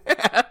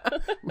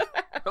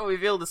 We'll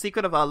reveal the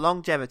secret of our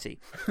longevity.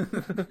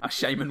 Our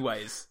shaman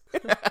ways.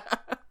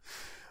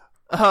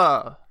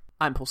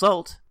 I'm Paul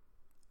Salt.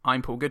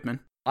 I'm Paul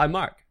Goodman. I'm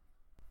Mark.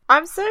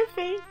 I'm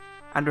Sophie.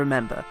 And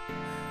remember,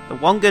 the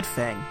one good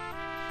thing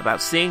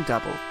about seeing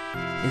double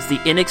is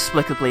the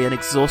inexplicably and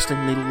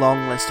exhaustingly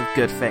long list of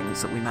good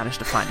things that we managed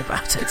to find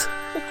about it.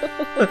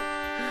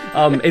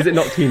 Is it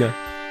not Tina?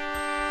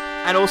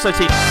 And also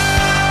Tina.